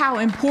that's how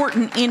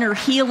important inner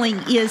healing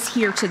is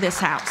here to this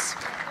house.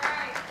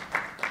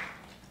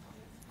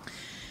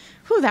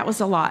 Whew, that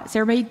was a lot. Is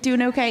everybody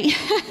doing okay?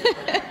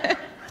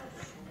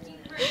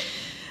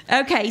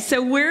 Okay,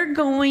 so we're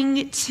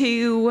going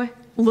to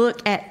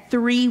look at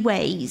 3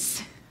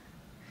 ways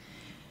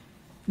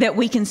that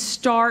we can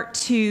start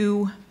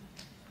to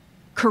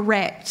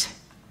correct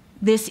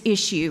this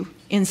issue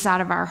inside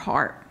of our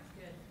heart.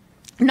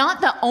 Good. Not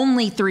the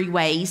only 3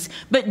 ways,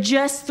 but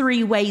just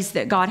 3 ways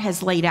that God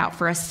has laid out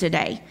for us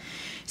today.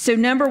 So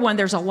number 1,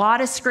 there's a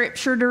lot of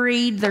scripture to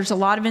read. There's a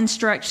lot of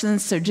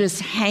instructions, so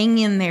just hang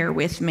in there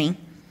with me.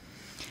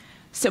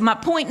 So my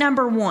point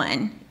number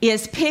 1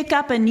 is pick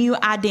up a new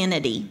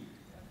identity.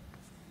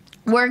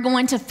 We're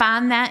going to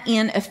find that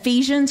in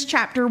Ephesians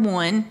chapter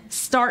 1,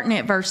 starting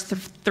at verse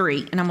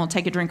 3. And I'm going to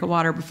take a drink of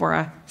water before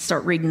I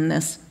start reading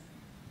this.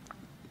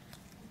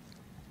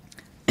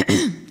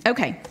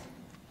 Okay.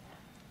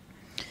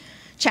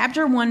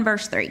 Chapter 1,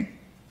 verse 3.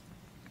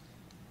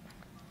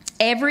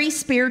 Every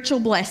spiritual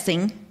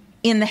blessing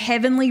in the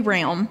heavenly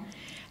realm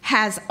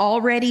has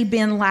already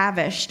been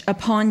lavished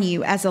upon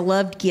you as a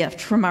loved gift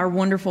from our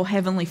wonderful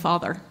Heavenly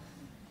Father,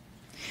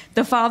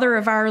 the Father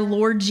of our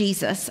Lord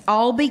Jesus,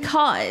 all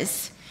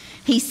because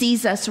He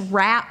sees us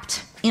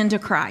wrapped into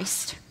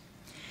Christ.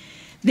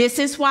 This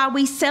is why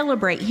we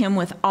celebrate Him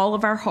with all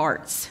of our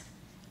hearts.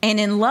 And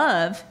in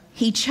love,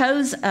 He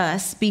chose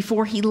us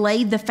before He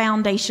laid the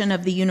foundation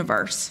of the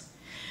universe.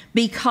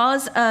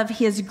 Because of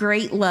His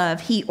great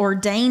love, He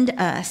ordained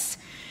us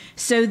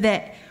so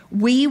that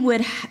we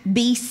would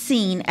be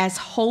seen as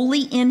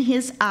holy in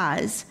His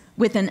eyes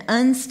with an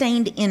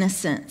unstained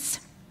innocence.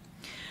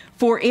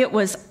 For it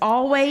was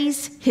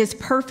always His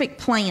perfect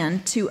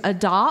plan to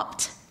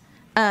adopt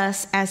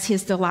us as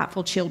His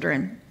delightful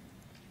children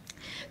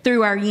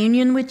through our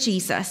union with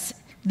Jesus,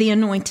 the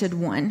Anointed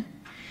One,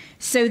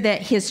 so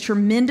that His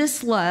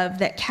tremendous love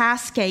that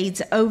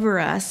cascades over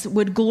us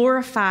would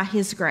glorify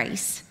His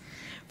grace.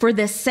 For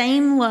the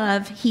same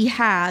love He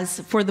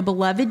has for the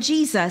beloved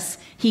Jesus,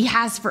 He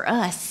has for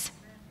us.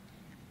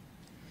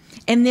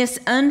 And this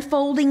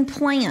unfolding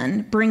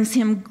plan brings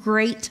Him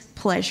great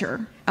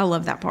pleasure. I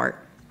love that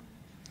part.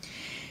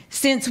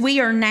 Since we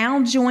are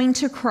now joined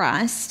to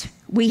Christ,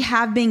 we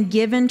have been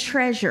given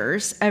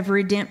treasures of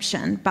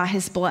redemption by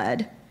His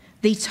blood,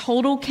 the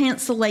total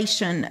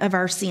cancellation of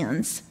our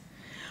sins,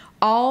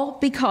 all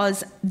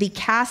because the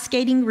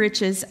cascading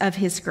riches of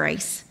His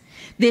grace.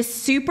 This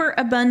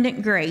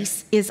superabundant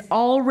grace is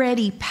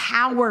already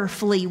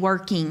powerfully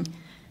working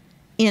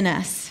in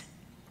us,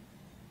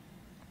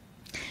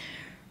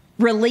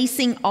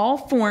 releasing all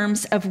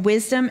forms of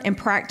wisdom and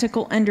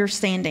practical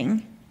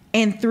understanding.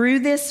 And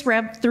through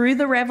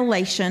the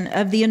revelation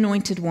of the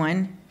Anointed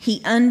One,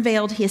 He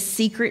unveiled His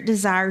secret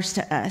desires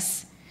to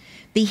us,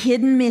 the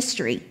hidden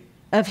mystery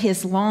of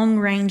His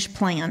long-range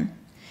plan,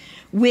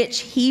 which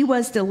He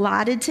was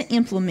delighted to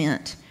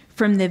implement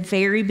from the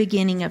very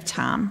beginning of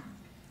time.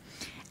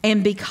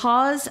 And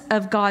because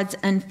of God's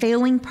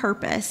unfailing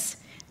purpose,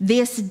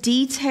 this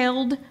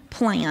detailed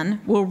plan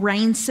will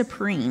reign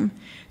supreme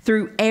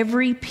through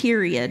every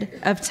period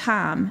of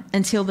time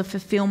until the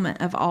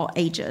fulfillment of all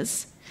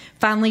ages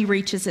finally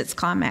reaches its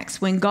climax,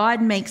 when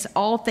God makes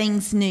all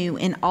things new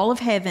in all of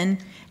heaven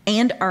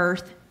and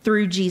earth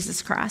through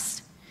Jesus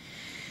Christ.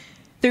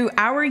 Through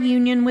our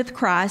union with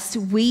Christ,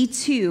 we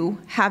too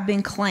have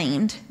been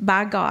claimed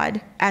by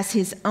God as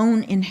his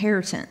own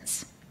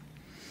inheritance.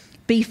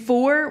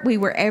 Before we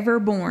were ever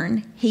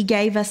born, he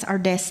gave us our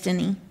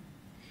destiny,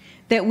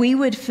 that we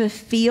would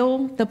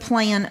fulfill the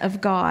plan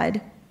of God,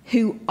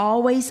 who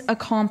always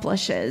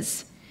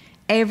accomplishes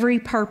every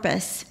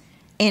purpose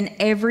and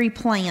every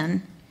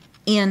plan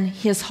in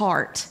his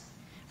heart.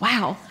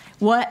 Wow,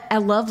 what a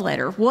love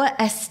letter. What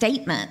a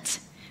statement.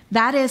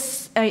 That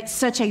is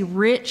such a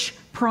rich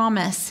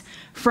promise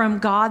from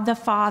God the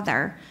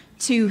Father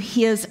to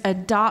his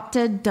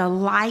adopted,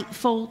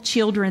 delightful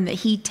children, that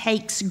he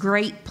takes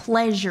great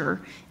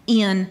pleasure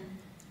in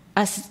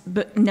us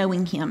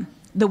knowing him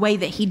the way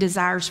that he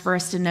desires for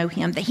us to know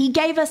him, that he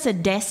gave us a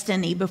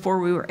destiny before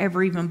we were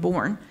ever even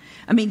born.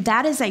 I mean,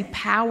 that is a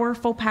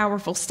powerful,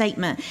 powerful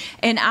statement.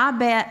 And I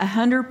bet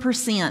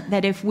 100%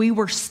 that if we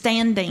were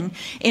standing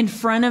in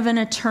front of an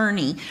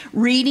attorney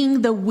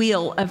reading the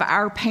will of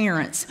our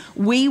parents,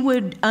 we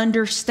would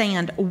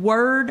understand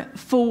word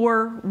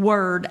for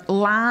word,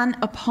 line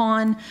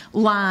upon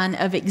line,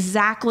 of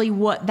exactly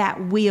what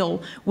that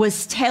will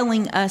was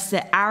telling us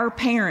that our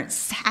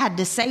parents had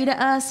to say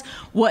to us,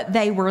 what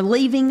they were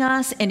leaving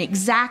us, and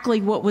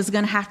exactly what was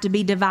going to have to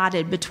be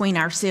divided between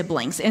our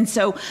siblings. And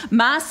so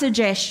my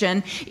suggestion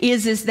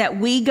is that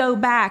we go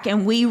back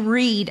and we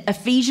read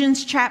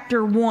Ephesians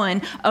chapter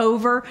 1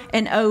 over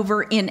and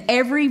over in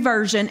every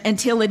version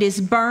until it is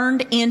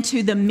burned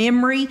into the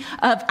memory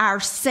of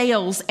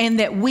ourselves, and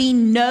that we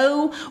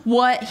know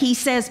what he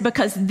says,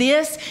 because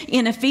this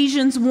in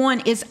Ephesians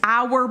 1 is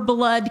our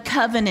blood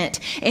covenant,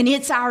 and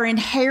it's our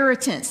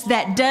inheritance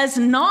that does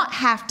not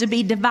have to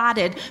be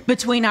divided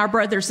between our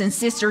brothers and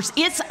sisters.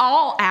 It's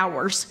all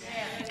ours.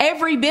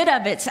 Every bit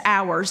of it's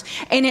ours.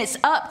 And it's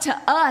up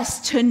to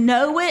us to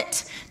know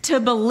it,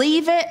 to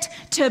believe it,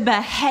 to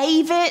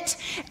behave it,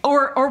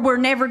 or we're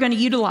never going to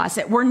utilize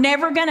it. We're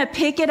never going to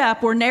pick it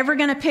up. We're never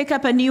going to pick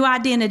up a new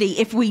identity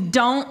if we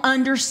don't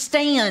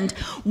understand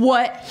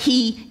what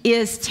he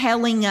is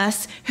telling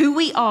us, who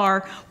we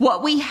are,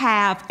 what we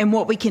have, and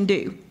what we can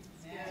do.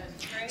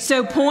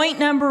 So point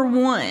number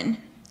 1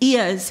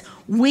 is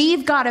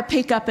we've got to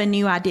pick up a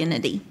new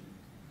identity.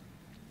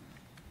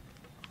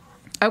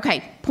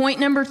 Okay, point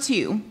number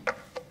 2,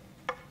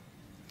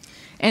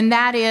 and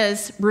that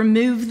is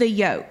remove the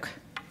yoke.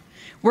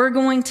 We're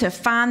going to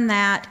find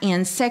that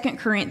in 2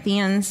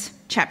 Corinthians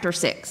chapter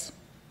 6.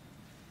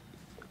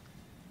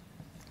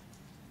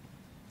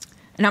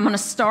 And I'm going to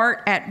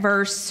start at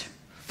verse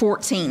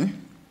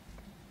 14.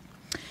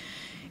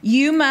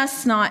 You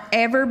must not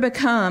ever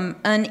become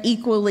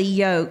unequally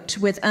yoked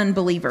with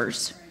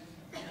unbelievers.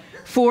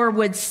 For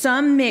would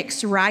some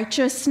mix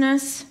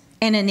righteousness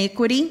and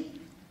iniquity,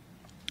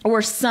 or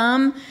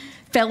some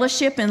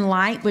fellowship in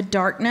light with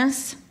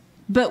darkness?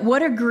 But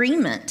what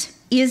agreement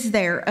is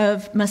there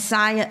of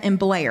Messiah and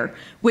Blair,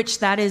 which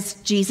that is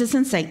Jesus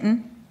and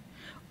Satan?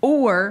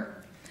 Or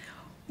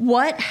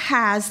what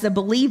has the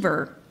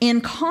believer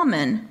in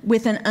common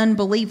with an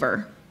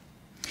unbeliever?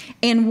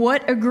 And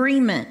what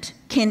agreement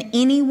can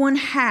anyone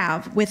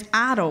have with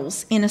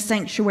idols in a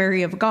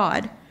sanctuary of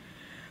God?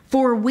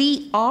 For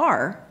we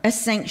are a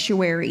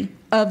sanctuary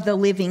of the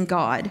living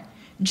God,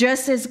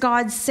 just as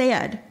God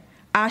said,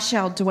 I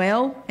shall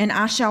dwell and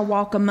I shall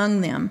walk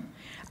among them.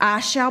 I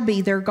shall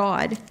be their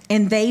God,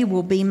 and they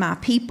will be my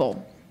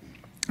people.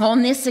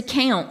 On this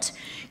account,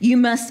 you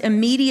must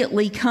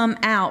immediately come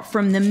out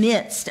from the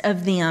midst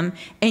of them,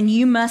 and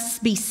you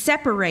must be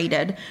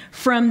separated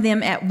from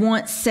them at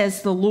once,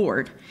 says the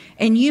Lord.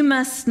 And you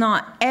must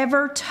not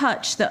ever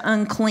touch the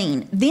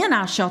unclean. Then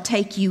I shall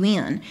take you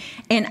in,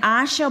 and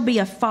I shall be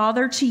a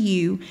father to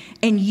you,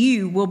 and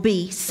you will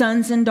be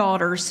sons and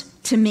daughters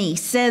to me,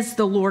 says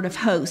the Lord of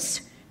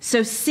hosts.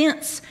 So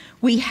since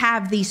we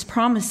have these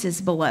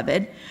promises,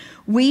 beloved,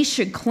 we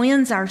should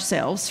cleanse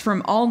ourselves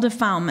from all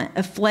defilement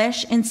of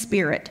flesh and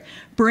spirit,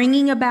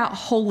 bringing about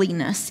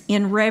holiness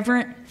in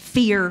reverent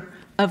fear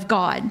of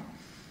God.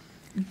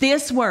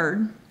 This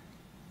word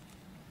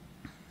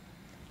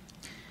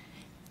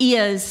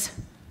is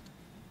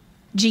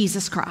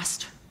Jesus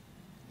Christ.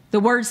 The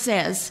word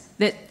says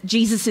that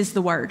Jesus is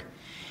the Word.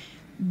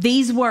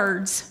 These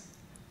words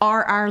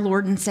are our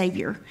Lord and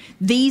Savior.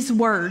 These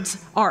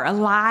words are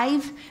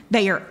alive,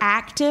 they are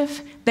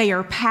active, they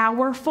are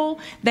powerful,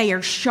 they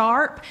are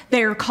sharp,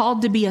 they are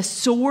called to be a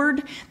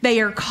sword, they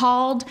are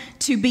called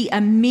to be a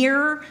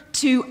mirror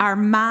to our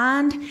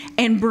mind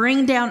and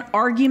bring down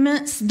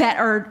arguments that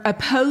are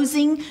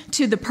opposing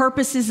to the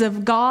purposes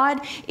of God.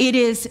 It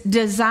is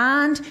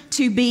designed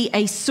to be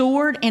a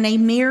sword and a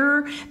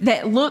mirror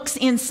that looks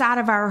inside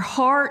of our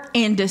heart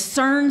and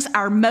discerns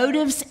our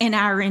motives and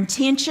our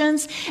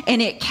intentions,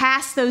 and it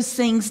casts those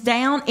things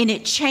down, and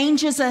it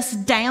changes us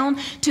down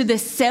to the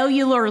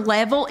cellular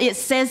level. It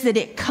says that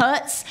it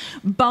cuts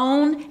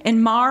bone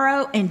and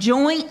marrow and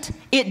joint.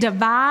 It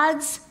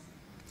divides.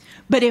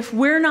 But if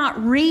we're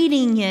not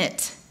reading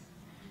it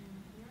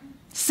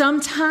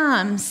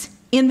sometimes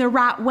in the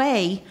right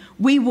way,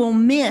 we will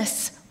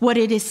miss what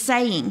it is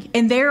saying.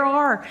 And there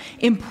are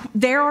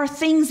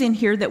things in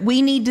here that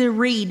we need to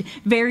read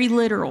very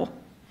literal.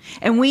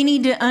 And we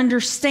need to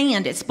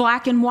understand it's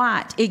black and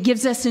white. It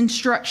gives us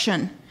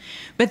instruction.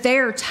 But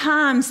there are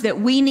times that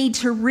we need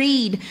to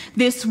read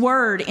this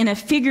word in a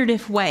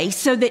figurative way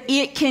so that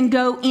it can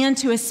go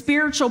into a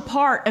spiritual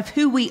part of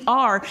who we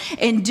are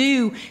and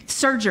do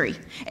surgery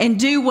and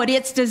do what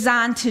it's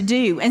designed to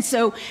do. And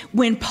so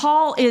when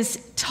Paul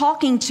is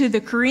talking to the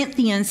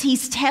Corinthians,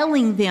 he's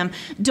telling them,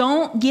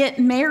 don't get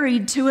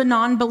married to a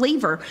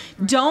non-believer.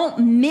 Don't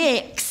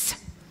mix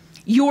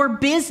your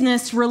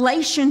business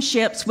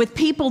relationships with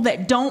people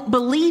that don't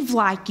believe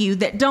like you,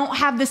 that don't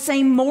have the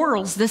same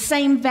morals, the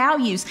same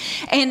values.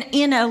 And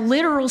in a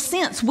literal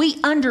sense, we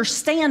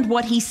understand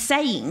what he's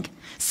saying.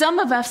 Some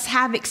of us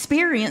have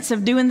experience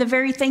of doing the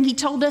very thing he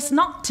told us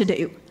not to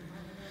do.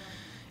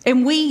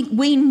 And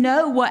we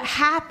know what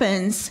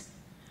happens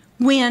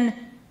when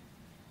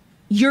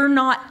you're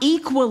not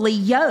equally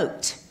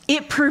yoked.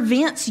 It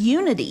prevents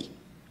unity.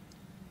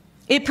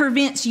 It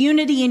prevents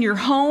unity in your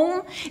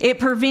home. It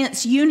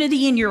prevents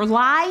unity in your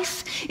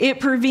life. It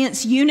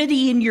prevents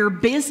unity in your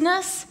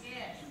business.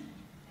 Yes.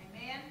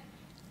 Amen.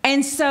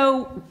 And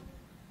so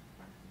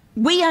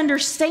we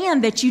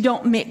understand that you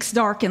don't mix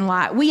dark and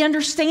light. We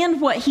understand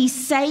what he's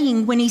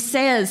saying when he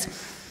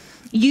says,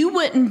 you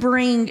wouldn't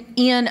bring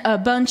in a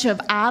bunch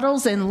of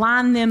idols and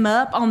line them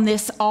up on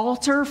this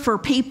altar for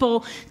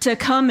people to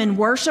come and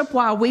worship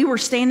while we were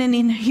standing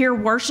in here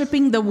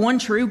worshiping the one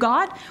true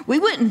God. We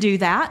wouldn't do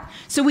that.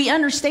 So we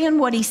understand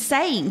what he's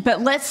saying,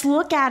 but let's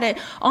look at it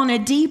on a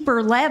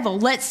deeper level.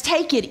 Let's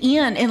take it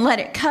in and let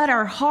it cut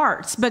our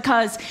hearts,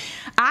 because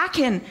I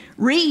can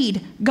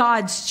read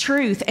God's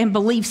truth and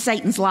believe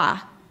Satan's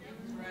lie.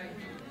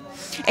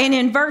 And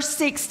in verse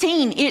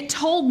 16, it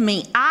told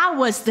me I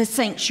was the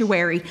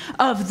sanctuary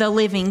of the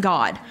living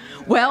God.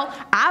 Well,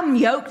 I'm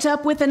yoked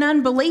up with an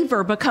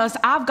unbeliever because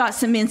I've got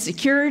some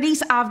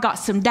insecurities. I've got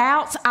some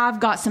doubts.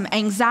 I've got some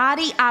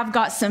anxiety. I've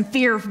got some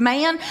fear of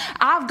man.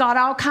 I've got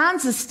all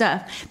kinds of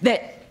stuff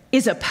that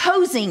is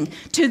opposing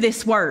to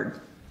this word.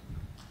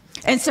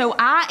 And so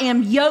I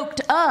am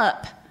yoked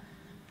up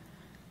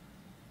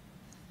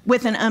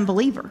with an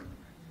unbeliever.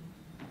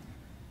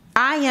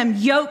 I am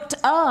yoked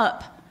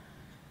up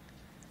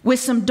with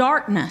some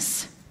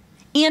darkness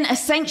in a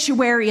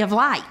sanctuary of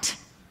light.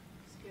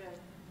 That's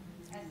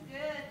good. That's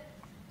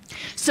good.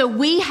 So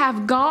we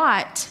have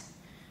got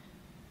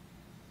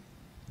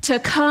to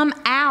come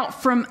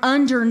out from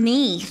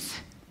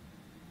underneath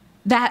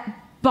that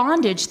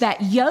bondage,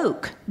 that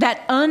yoke,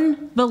 that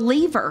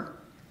unbeliever,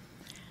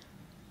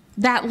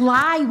 that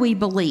lie we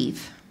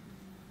believe.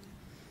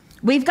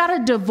 We've got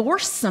to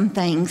divorce some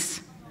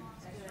things,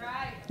 That's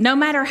right. no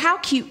matter how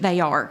cute they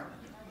are.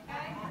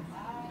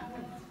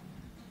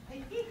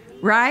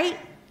 Right?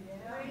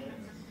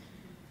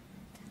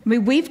 I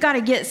mean, we've got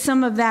to get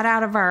some of that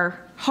out of our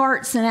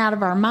hearts and out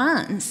of our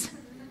minds.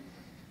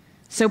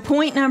 So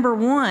point number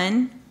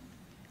one,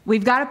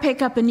 we've got to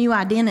pick up a new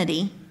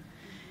identity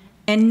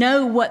and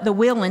know what the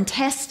will and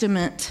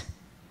testament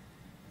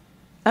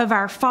of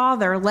our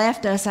Father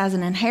left us as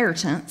an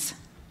inheritance.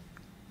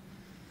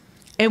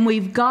 And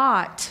we've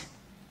got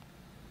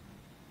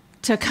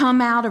to come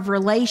out of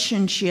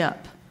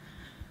relationship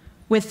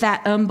with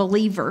that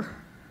unbeliever.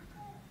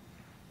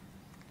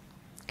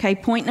 Okay,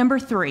 point number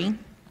 3.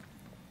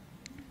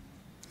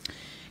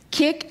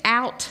 Kick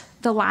out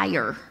the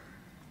liar.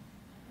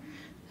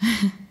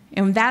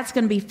 And that's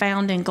going to be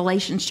found in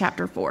Galatians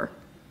chapter 4.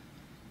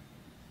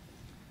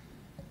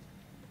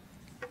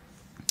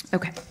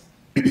 Okay.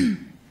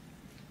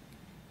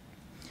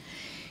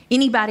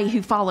 Anybody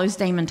who follows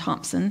Damon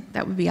Thompson,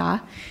 that would be I,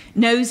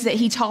 knows that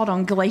he taught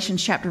on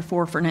Galatians chapter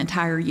 4 for an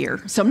entire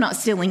year. So I'm not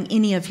stealing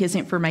any of his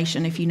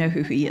information if you know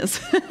who he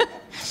is.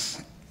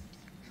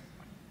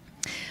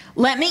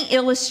 Let me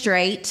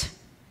illustrate.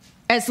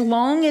 As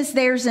long as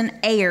there's an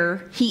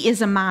heir, he is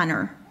a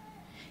minor.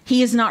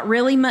 He is not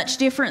really much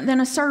different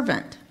than a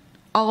servant,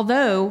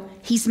 although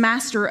he's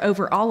master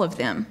over all of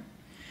them.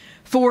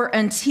 For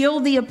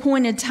until the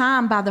appointed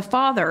time by the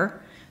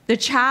father, the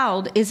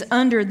child is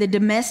under the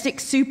domestic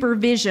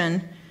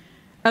supervision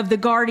of the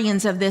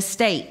guardians of this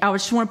state. I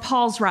just want to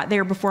pause right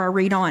there before I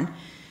read on.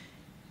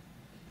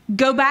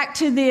 Go back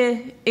to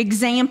the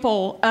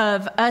example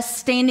of us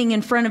standing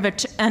in front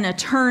of an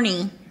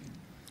attorney,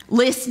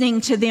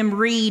 listening to them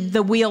read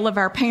the will of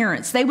our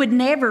parents. They would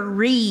never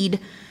read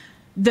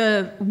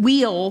the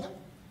will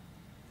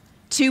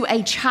to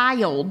a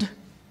child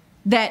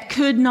that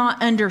could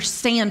not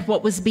understand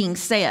what was being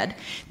said.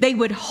 They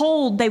would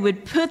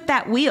put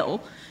that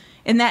will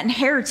and that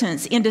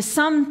inheritance into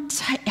some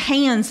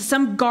hands,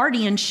 some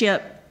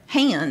guardianship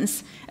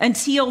hands,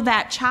 until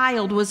that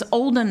child was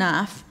old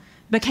enough,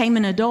 became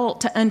an adult,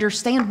 to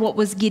understand what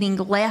was getting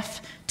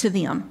left to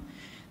them.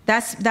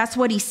 That's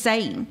what he's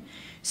saying.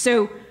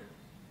 So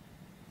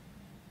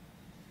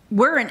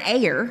we're an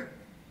heir,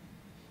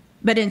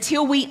 but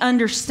until we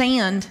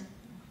understand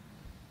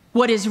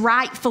what is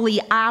rightfully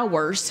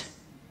ours,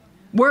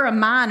 we're a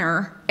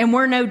minor and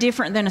we're no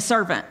different than a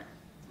servant.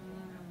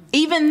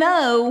 Even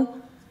though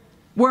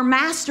We're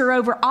master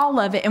over all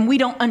of it, and we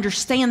don't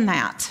understand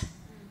that.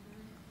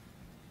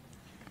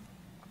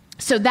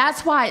 So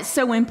that's why it's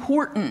so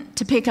important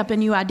to pick up a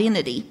new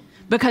identity,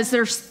 because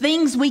there's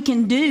things we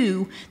can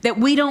do that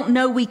we don't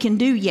know we can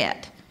do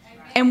yet.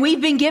 And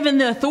we've been given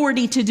the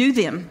authority to do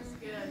them.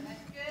 That's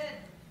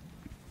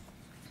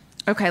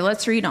good. Okay,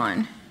 let's read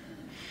on.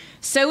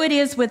 So it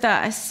is with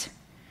us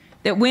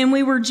that when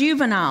we were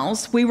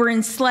juveniles, we were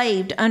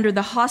enslaved under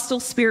the hostile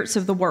spirits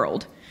of the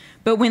world.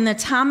 But when the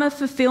time of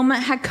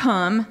fulfillment had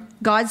come,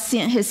 God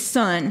sent his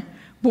Son,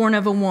 born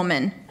of a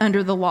woman,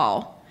 under the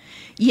law.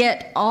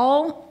 Yet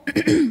all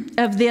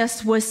of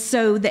this was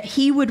so that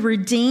he would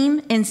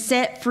redeem and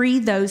set free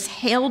those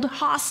held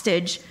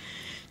hostage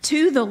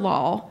to the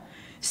law,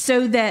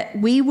 so that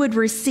we would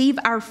receive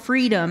our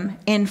freedom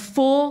and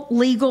full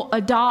legal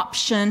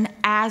adoption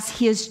as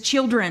his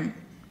children.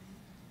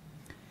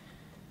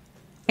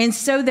 And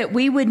so that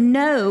we would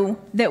know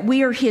that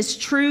we are his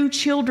true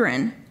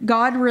children,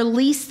 God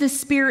released the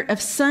spirit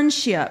of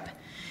sonship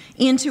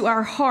into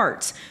our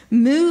hearts,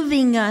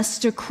 moving us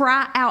to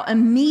cry out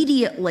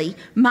immediately,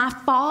 "My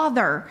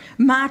Father,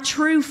 my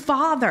true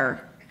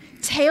Father."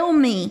 Tell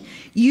me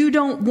you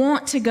don't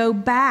want to go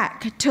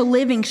back to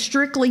living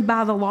strictly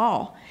by the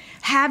law.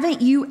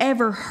 Haven't you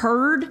ever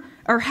heard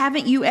or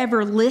haven't you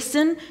ever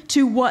listened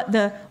to what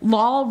the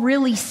law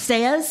really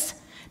says?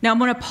 Now I'm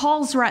going to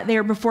pause right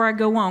there before I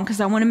go on, because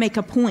I want to make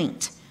a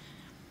point.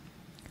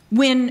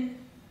 When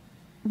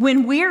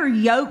we're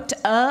yoked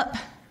up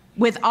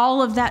with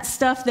all of that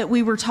stuff that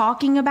we were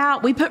talking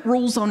about, we put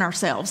rules on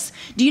ourselves.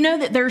 Do you know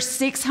that there's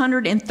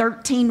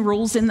 613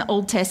 rules in the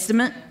Old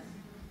Testament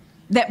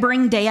that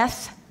bring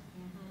death?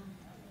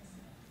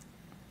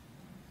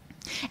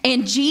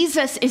 And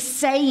Jesus is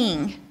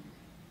saying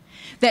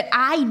that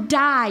I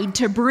died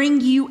to bring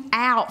you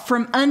out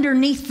from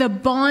underneath the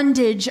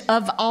bondage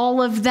of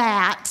all of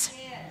that,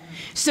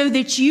 so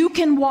that you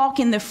can walk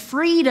in the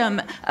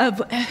freedom of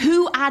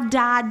who I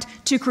died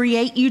to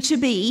create you to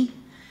be.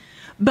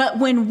 But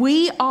when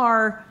we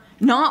are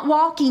not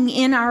walking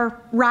in our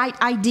right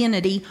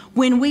identity,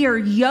 when we are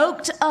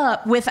yoked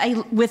up with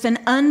an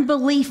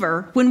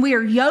unbeliever, when we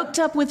are yoked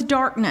up with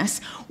darkness,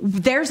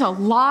 there's a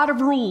lot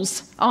of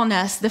rules on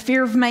us. The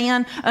fear of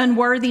man,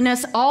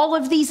 unworthiness, all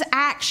of these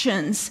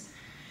actions,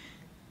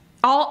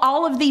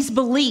 all of these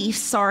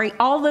beliefs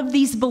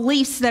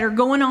that are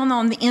going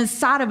on the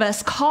inside of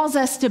us cause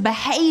us to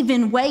behave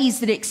in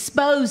ways that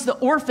expose the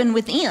orphan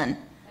within.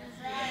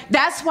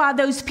 That's why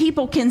those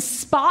people can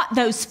spot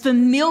those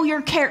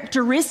familiar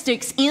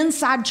characteristics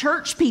inside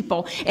church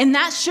people. And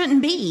that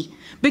shouldn't be,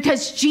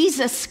 because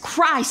Jesus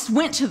Christ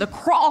went to the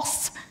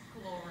cross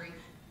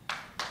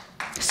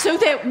so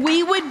that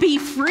we would be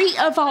free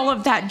of all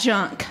of that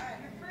junk.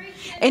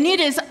 And it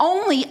is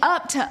only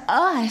up to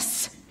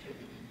us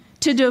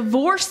to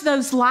divorce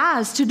those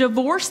lies, to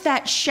divorce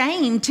that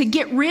shame, to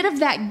get rid of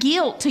that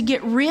guilt, to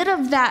get rid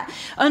of that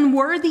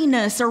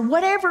unworthiness or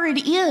whatever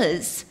it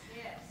is.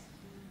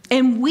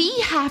 And we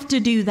have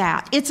to do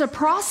that. It's a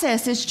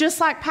process. It's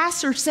just like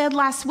Pastor said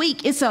last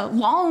week. It's a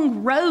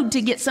long road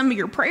to get some of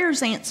your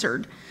prayers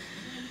answered.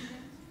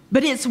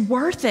 But it's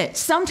worth it.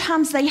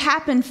 Sometimes they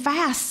happen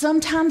fast.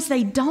 Sometimes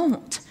they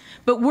don't.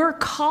 But we're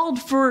called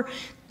to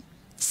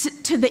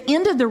the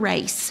end of the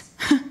race.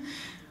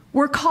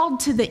 We're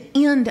called to the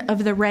end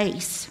of the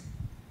race.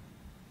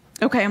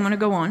 Okay, I'm going to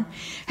go on.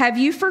 Have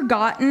you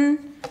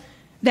forgotten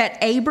that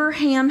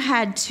Abraham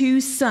had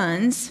 2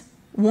 sons,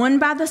 one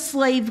by the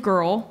slave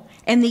girl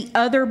and the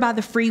other by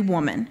the free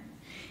woman?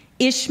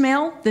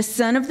 Ishmael, the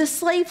son of the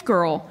slave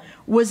girl,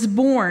 was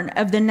born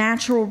of the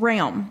natural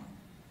realm.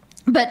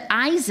 But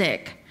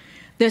Isaac,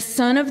 the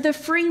son of the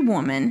free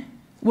woman,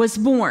 was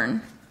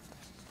born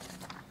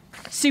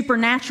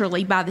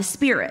supernaturally by the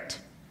Spirit,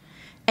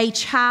 a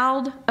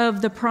child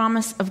of the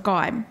promise of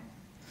God.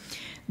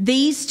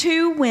 These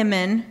 2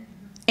 women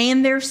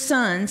and their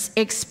sons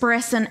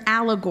express an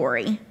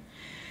allegory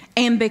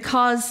and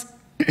become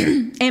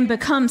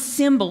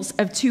symbols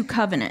of 2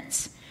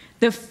 covenants.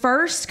 The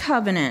first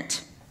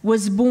covenant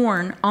was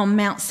born on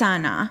Mount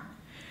Sinai,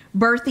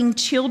 birthing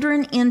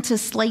children into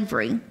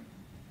slavery.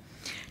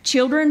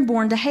 Children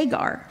born to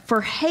Hagar,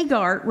 for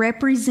Hagar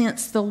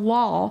represents the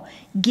law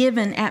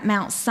given at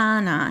Mount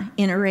Sinai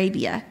in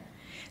Arabia.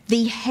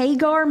 The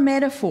Hagar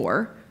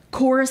metaphor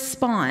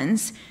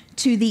corresponds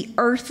to the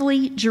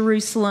earthly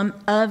Jerusalem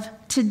of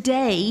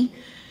today,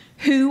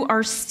 who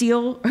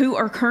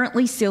are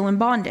currently still in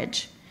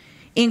bondage.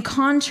 In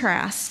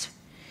contrast,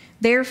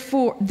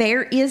 therefore,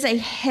 there is a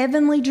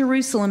heavenly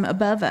Jerusalem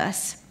above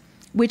us,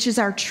 which is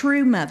our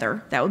true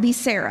mother. That would be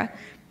Sarah.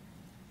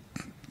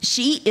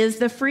 She is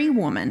the free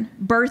woman,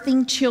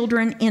 birthing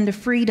children into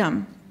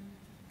freedom.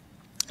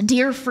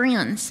 Dear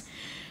friends,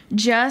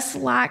 just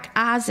like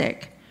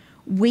Isaac,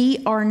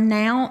 we are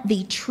now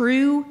the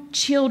true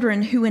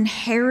children who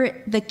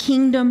inherit the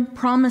kingdom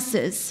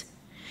promises.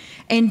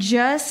 And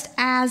just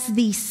as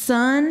the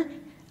son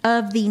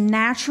of the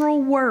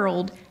natural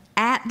world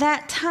at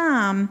that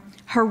time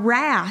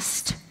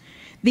harassed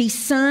the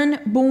son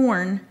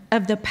born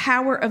of the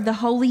power of the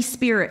Holy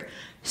Spirit,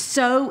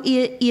 so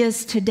it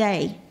is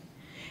today.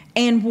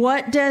 And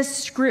what does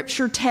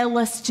Scripture tell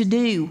us to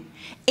do?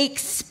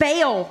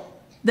 Expel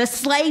the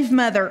slave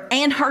mother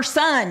and her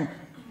son.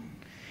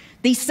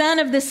 The son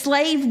of the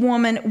slave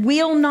woman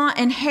will not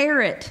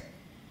inherit,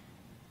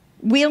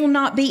 will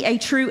not be a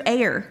true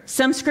heir.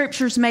 Some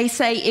scriptures may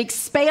say,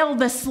 expel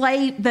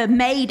the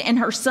maid and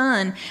her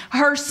son.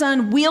 Her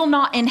son will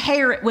not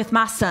inherit with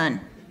my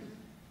son.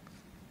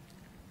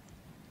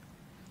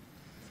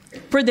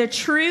 For the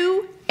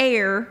true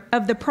heir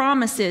of the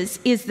promises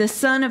is the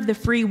son of the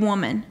free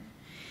woman.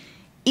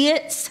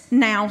 It's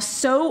now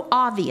so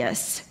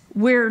obvious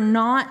we're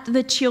not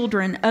the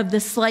children of the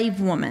slave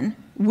woman.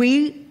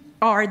 We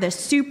are the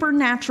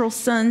supernatural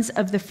sons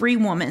of the free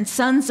woman,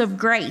 sons of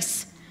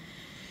grace.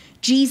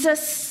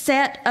 Jesus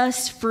set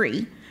us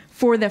free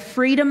for the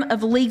freedom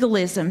of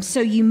legalism,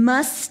 so you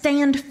must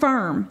stand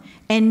firm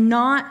and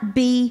not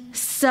be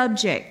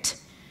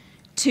subject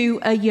to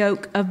a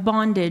yoke of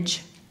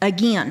bondage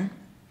again.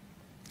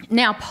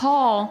 Now,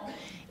 Paul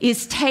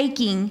is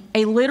taking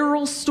a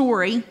literal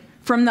story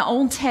from the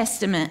Old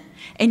Testament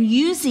and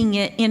using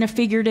it in a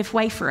figurative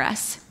way for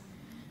us.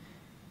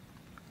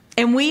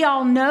 And we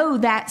all know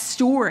that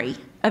story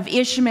of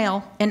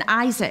Ishmael and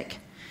Isaac,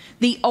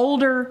 the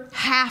older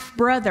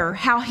half-brother,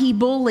 how he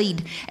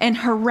bullied and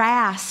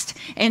harassed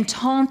and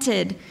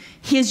taunted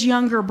his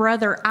younger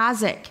brother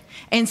Isaac.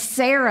 And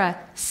Sarah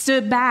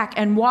stood back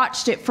and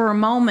watched it for a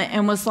moment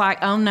and was like,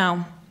 oh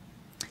no,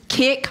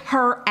 kick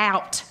her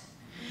out.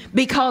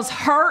 Because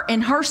her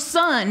and her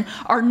son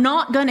are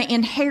not going to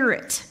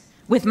inherit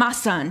with my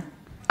son.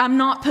 I'm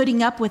not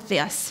putting up with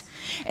this.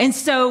 And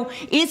so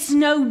it's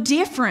no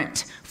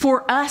different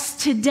for us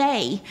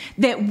today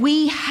that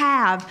we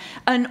have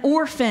an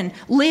orphan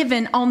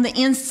living on the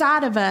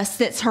inside of us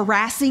that's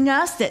harassing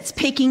us, that's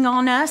picking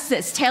on us,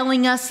 that's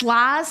telling us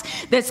lies,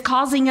 that's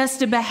causing us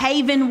to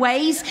behave in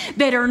ways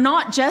that are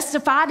not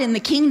justified in the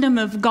kingdom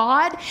of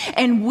God.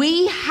 And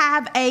we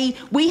have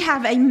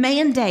a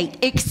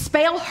mandate.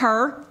 Expel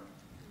her,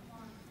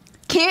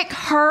 kick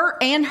her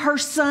and her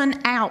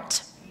son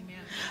out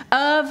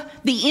of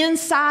the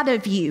inside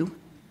of you,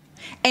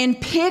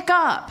 and pick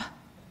up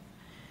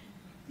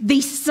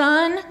the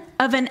son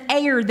of an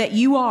heir that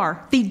you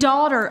are, the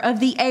daughter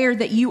of the heir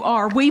that you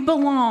are. We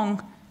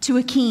belong to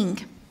a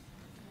king,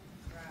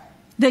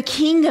 the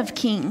King of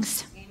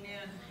Kings,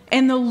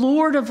 and the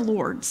Lord of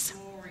Lords.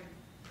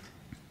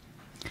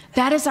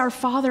 That is our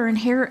Father in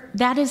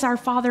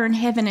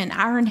heaven, and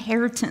our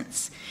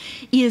inheritance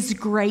is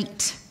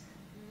great.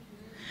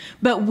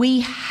 But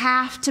we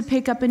have to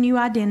pick up a new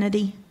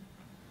identity.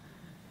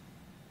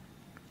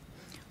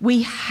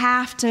 We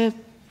have to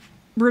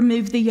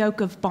remove the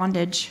yoke of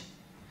bondage.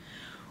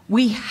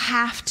 We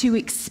have to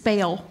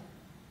expel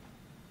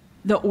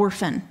the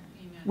orphan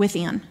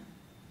within.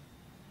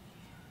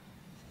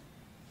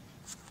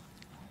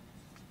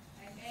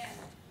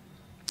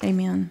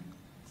 Amen.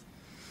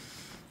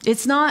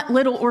 It's not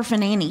little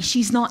orphan Annie.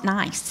 She's not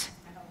nice.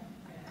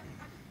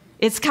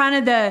 It's kind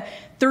of the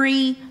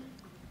 3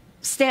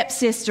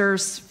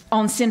 stepsisters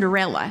on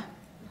Cinderella.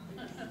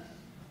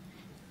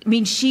 I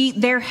mean,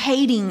 they're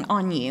hating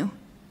on you.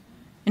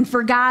 And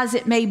for guys,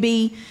 it may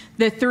be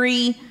the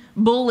 3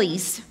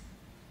 bullies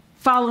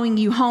following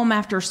you home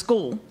after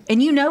school.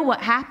 And you know what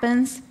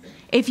happens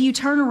if you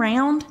turn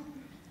around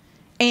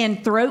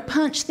and throat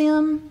punch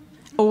them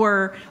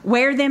or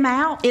wear them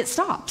out. It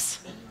stops.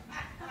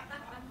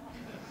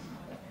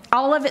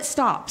 All of it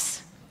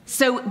stops.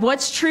 So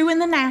what's true in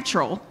the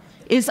natural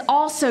is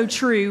also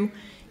true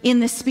in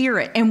the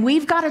spirit. And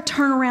we've got to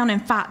turn around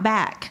and fight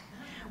back.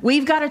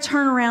 We've got to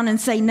turn around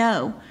and say,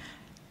 no,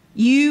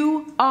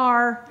 you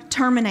are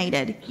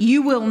terminated.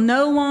 You will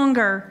no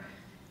longer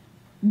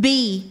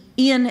be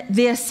in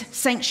this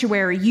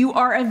sanctuary. You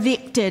are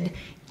evicted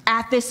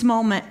at this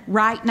moment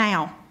right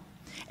now.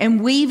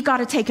 And we've got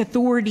to take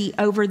authority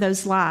over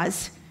those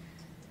lies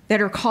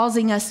that are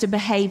causing us to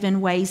behave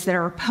in ways that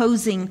are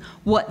opposing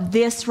what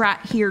this right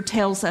here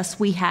tells us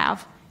we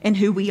have and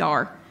who we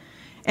are.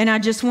 And I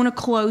just want to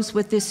close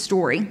with this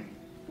story.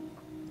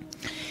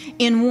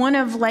 In one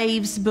of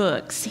Lave's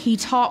books, he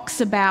talks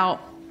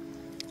about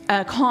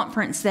a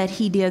conference that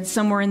he did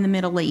somewhere in the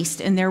Middle East,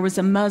 and there was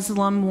a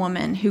Muslim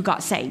woman who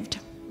got saved.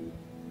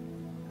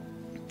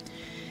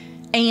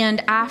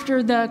 And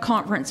after the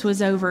conference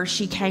was over,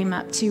 she came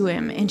up to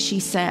him and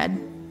she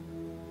said,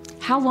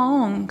 "How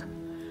long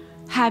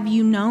have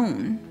you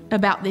known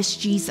about this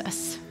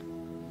Jesus?"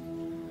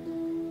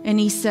 And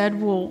he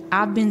said, "Well,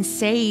 I've been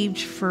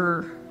saved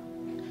for,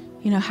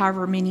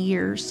 however many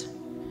years."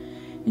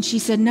 And she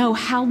said, "No,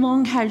 how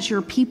long has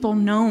your people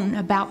known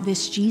about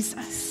this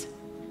Jesus?"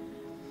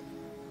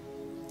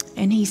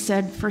 And he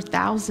said, "For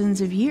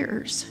thousands of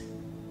years."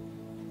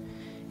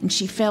 And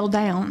she fell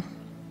down.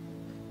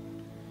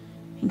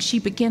 And she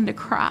began to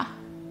cry.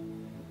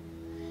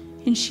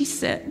 And she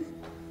said,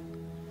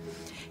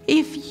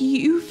 "If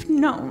you've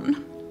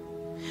known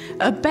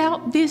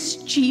about this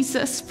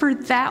Jesus for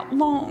that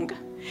long,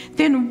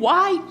 then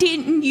why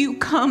didn't you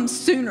come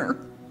sooner?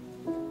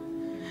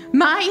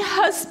 My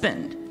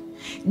husband,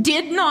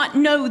 did not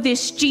know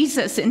this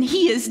Jesus, and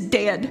he is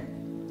dead.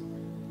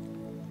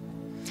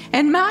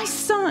 And my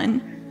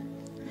son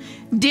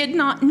did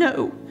not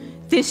know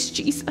this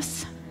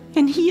Jesus,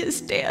 and he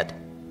is dead.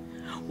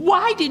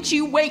 Why did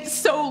you wait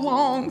so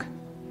long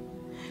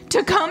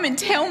to come and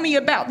tell me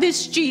about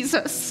this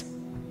Jesus?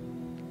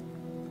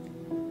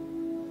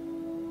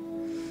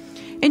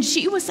 And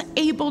she was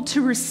able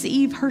to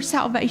receive her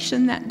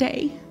salvation that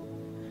day.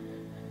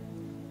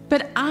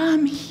 But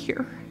I'm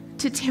here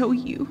to tell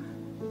you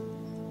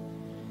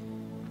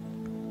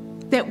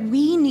that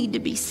we need to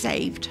be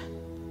saved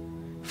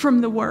from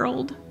the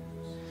world,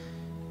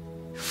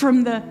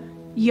 from the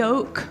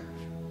yoke,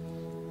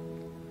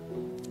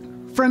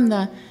 from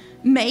the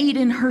maid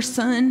and her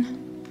son.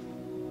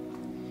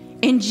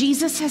 And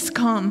Jesus has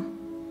come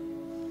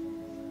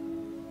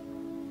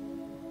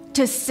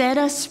to set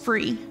us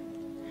free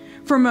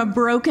from a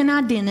broken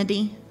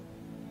identity,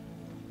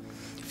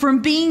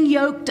 from being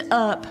yoked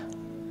up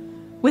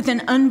with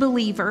an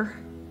unbeliever,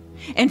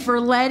 and for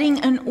letting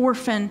an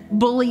orphan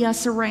bully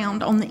us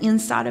around on the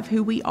inside of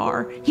who we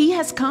are. He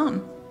has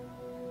come.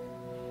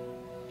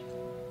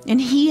 And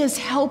he is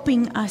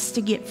helping us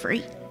to get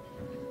free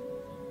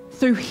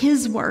through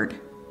his word,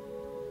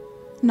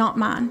 not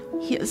mine,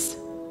 his.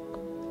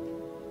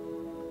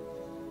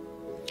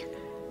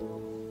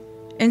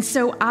 And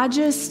so I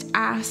just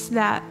ask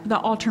that the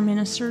altar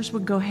ministers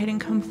would go ahead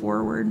and come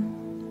forward.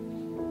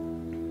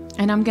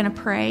 And I'm going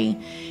to pray.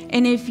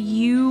 And if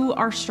you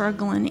are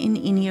struggling in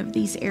any of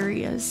these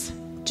areas,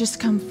 just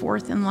come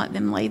forth and let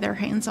them lay their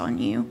hands on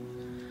you.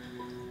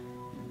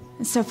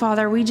 And so,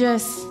 Father, we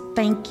just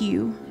thank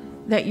you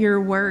that your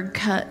word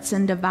cuts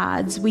and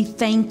divides. We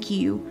thank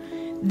you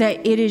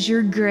that it is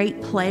your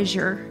great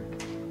pleasure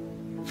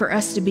for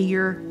us to be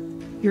your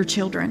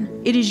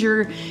children. It is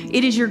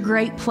your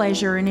great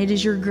pleasure, and it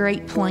is your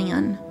great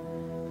plan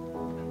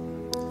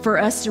for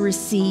us to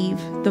receive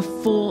the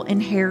full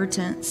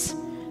inheritance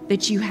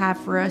that you have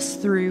for us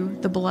through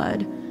the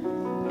blood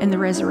and the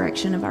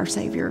resurrection of our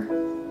Savior.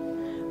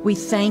 We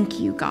thank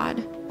you,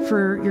 God,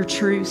 for your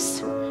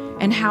truths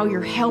and how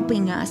you're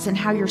helping us and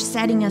how you're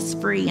setting us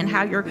free and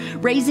how you're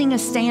raising a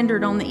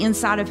standard on the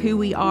inside of who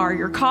we are.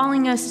 You're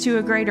calling us to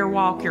a greater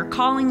walk. You're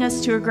calling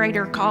us to a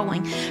greater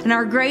calling. And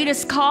our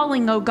greatest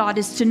calling, oh God,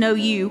 is to know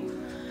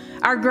you.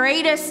 Our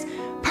greatest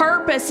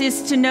purpose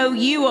is to know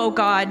you, oh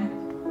God.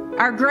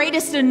 Our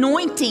greatest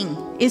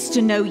anointing is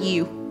to know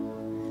you.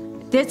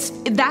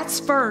 That's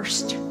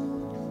first.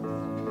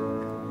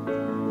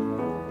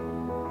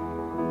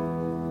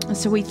 And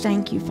so we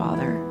thank you,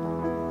 Father,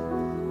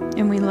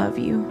 and we love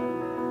you.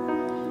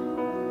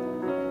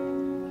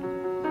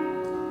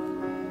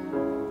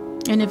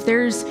 And if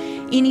there's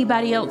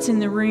anybody else in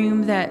the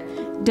room that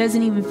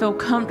doesn't even feel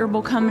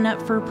comfortable coming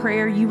up for a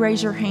prayer, you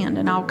raise your hand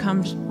and I'll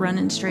come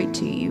running straight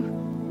to you.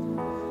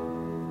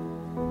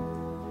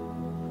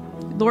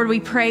 Lord,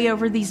 we pray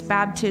over these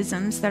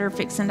baptisms that are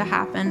fixing to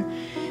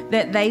happen,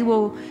 that they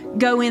will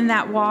go in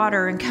that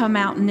water and come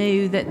out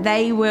new, that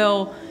they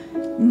will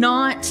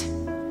not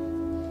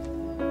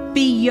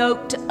be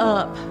yoked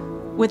up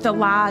with the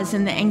lies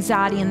and the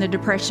anxiety and the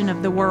depression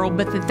of the world,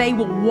 but that they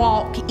will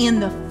walk in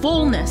the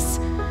fullness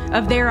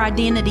of their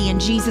identity in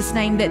Jesus'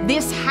 name, that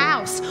this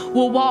house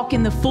will walk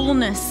in the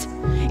fullness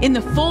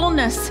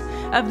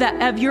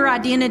of your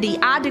identity.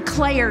 I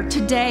declare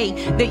today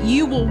that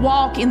you will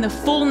walk in the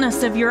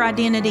fullness of your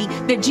identity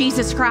that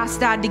Jesus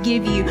Christ died to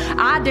give you.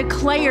 I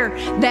declare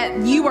that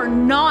you are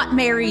not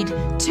married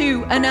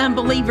to an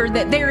unbeliever,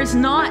 that there is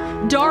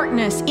not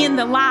darkness in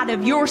the light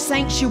of your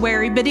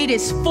sanctuary, but it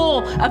is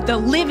full of the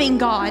living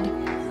God.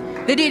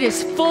 That it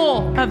is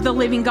full of the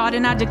living God.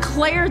 And I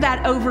declare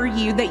that over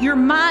you, that your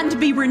mind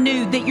be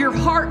renewed, that your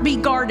heart be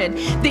guarded,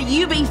 that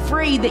you be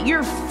free, that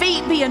your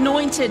feet be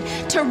anointed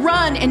to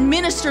run and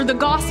minister the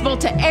gospel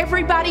to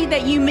everybody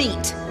that you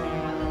meet.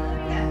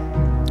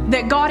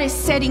 That God is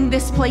setting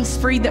this place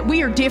free, that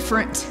we are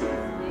different.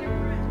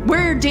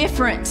 We're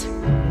different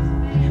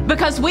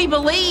because we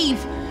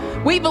believe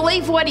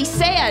what he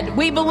said.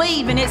 We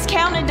believe, and it's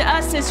counted to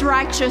us as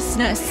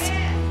righteousness.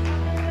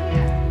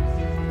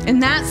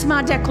 And that's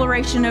my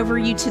declaration over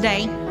you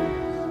today.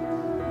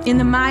 In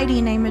the mighty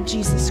name of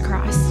Jesus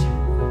Christ.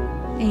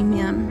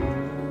 Amen.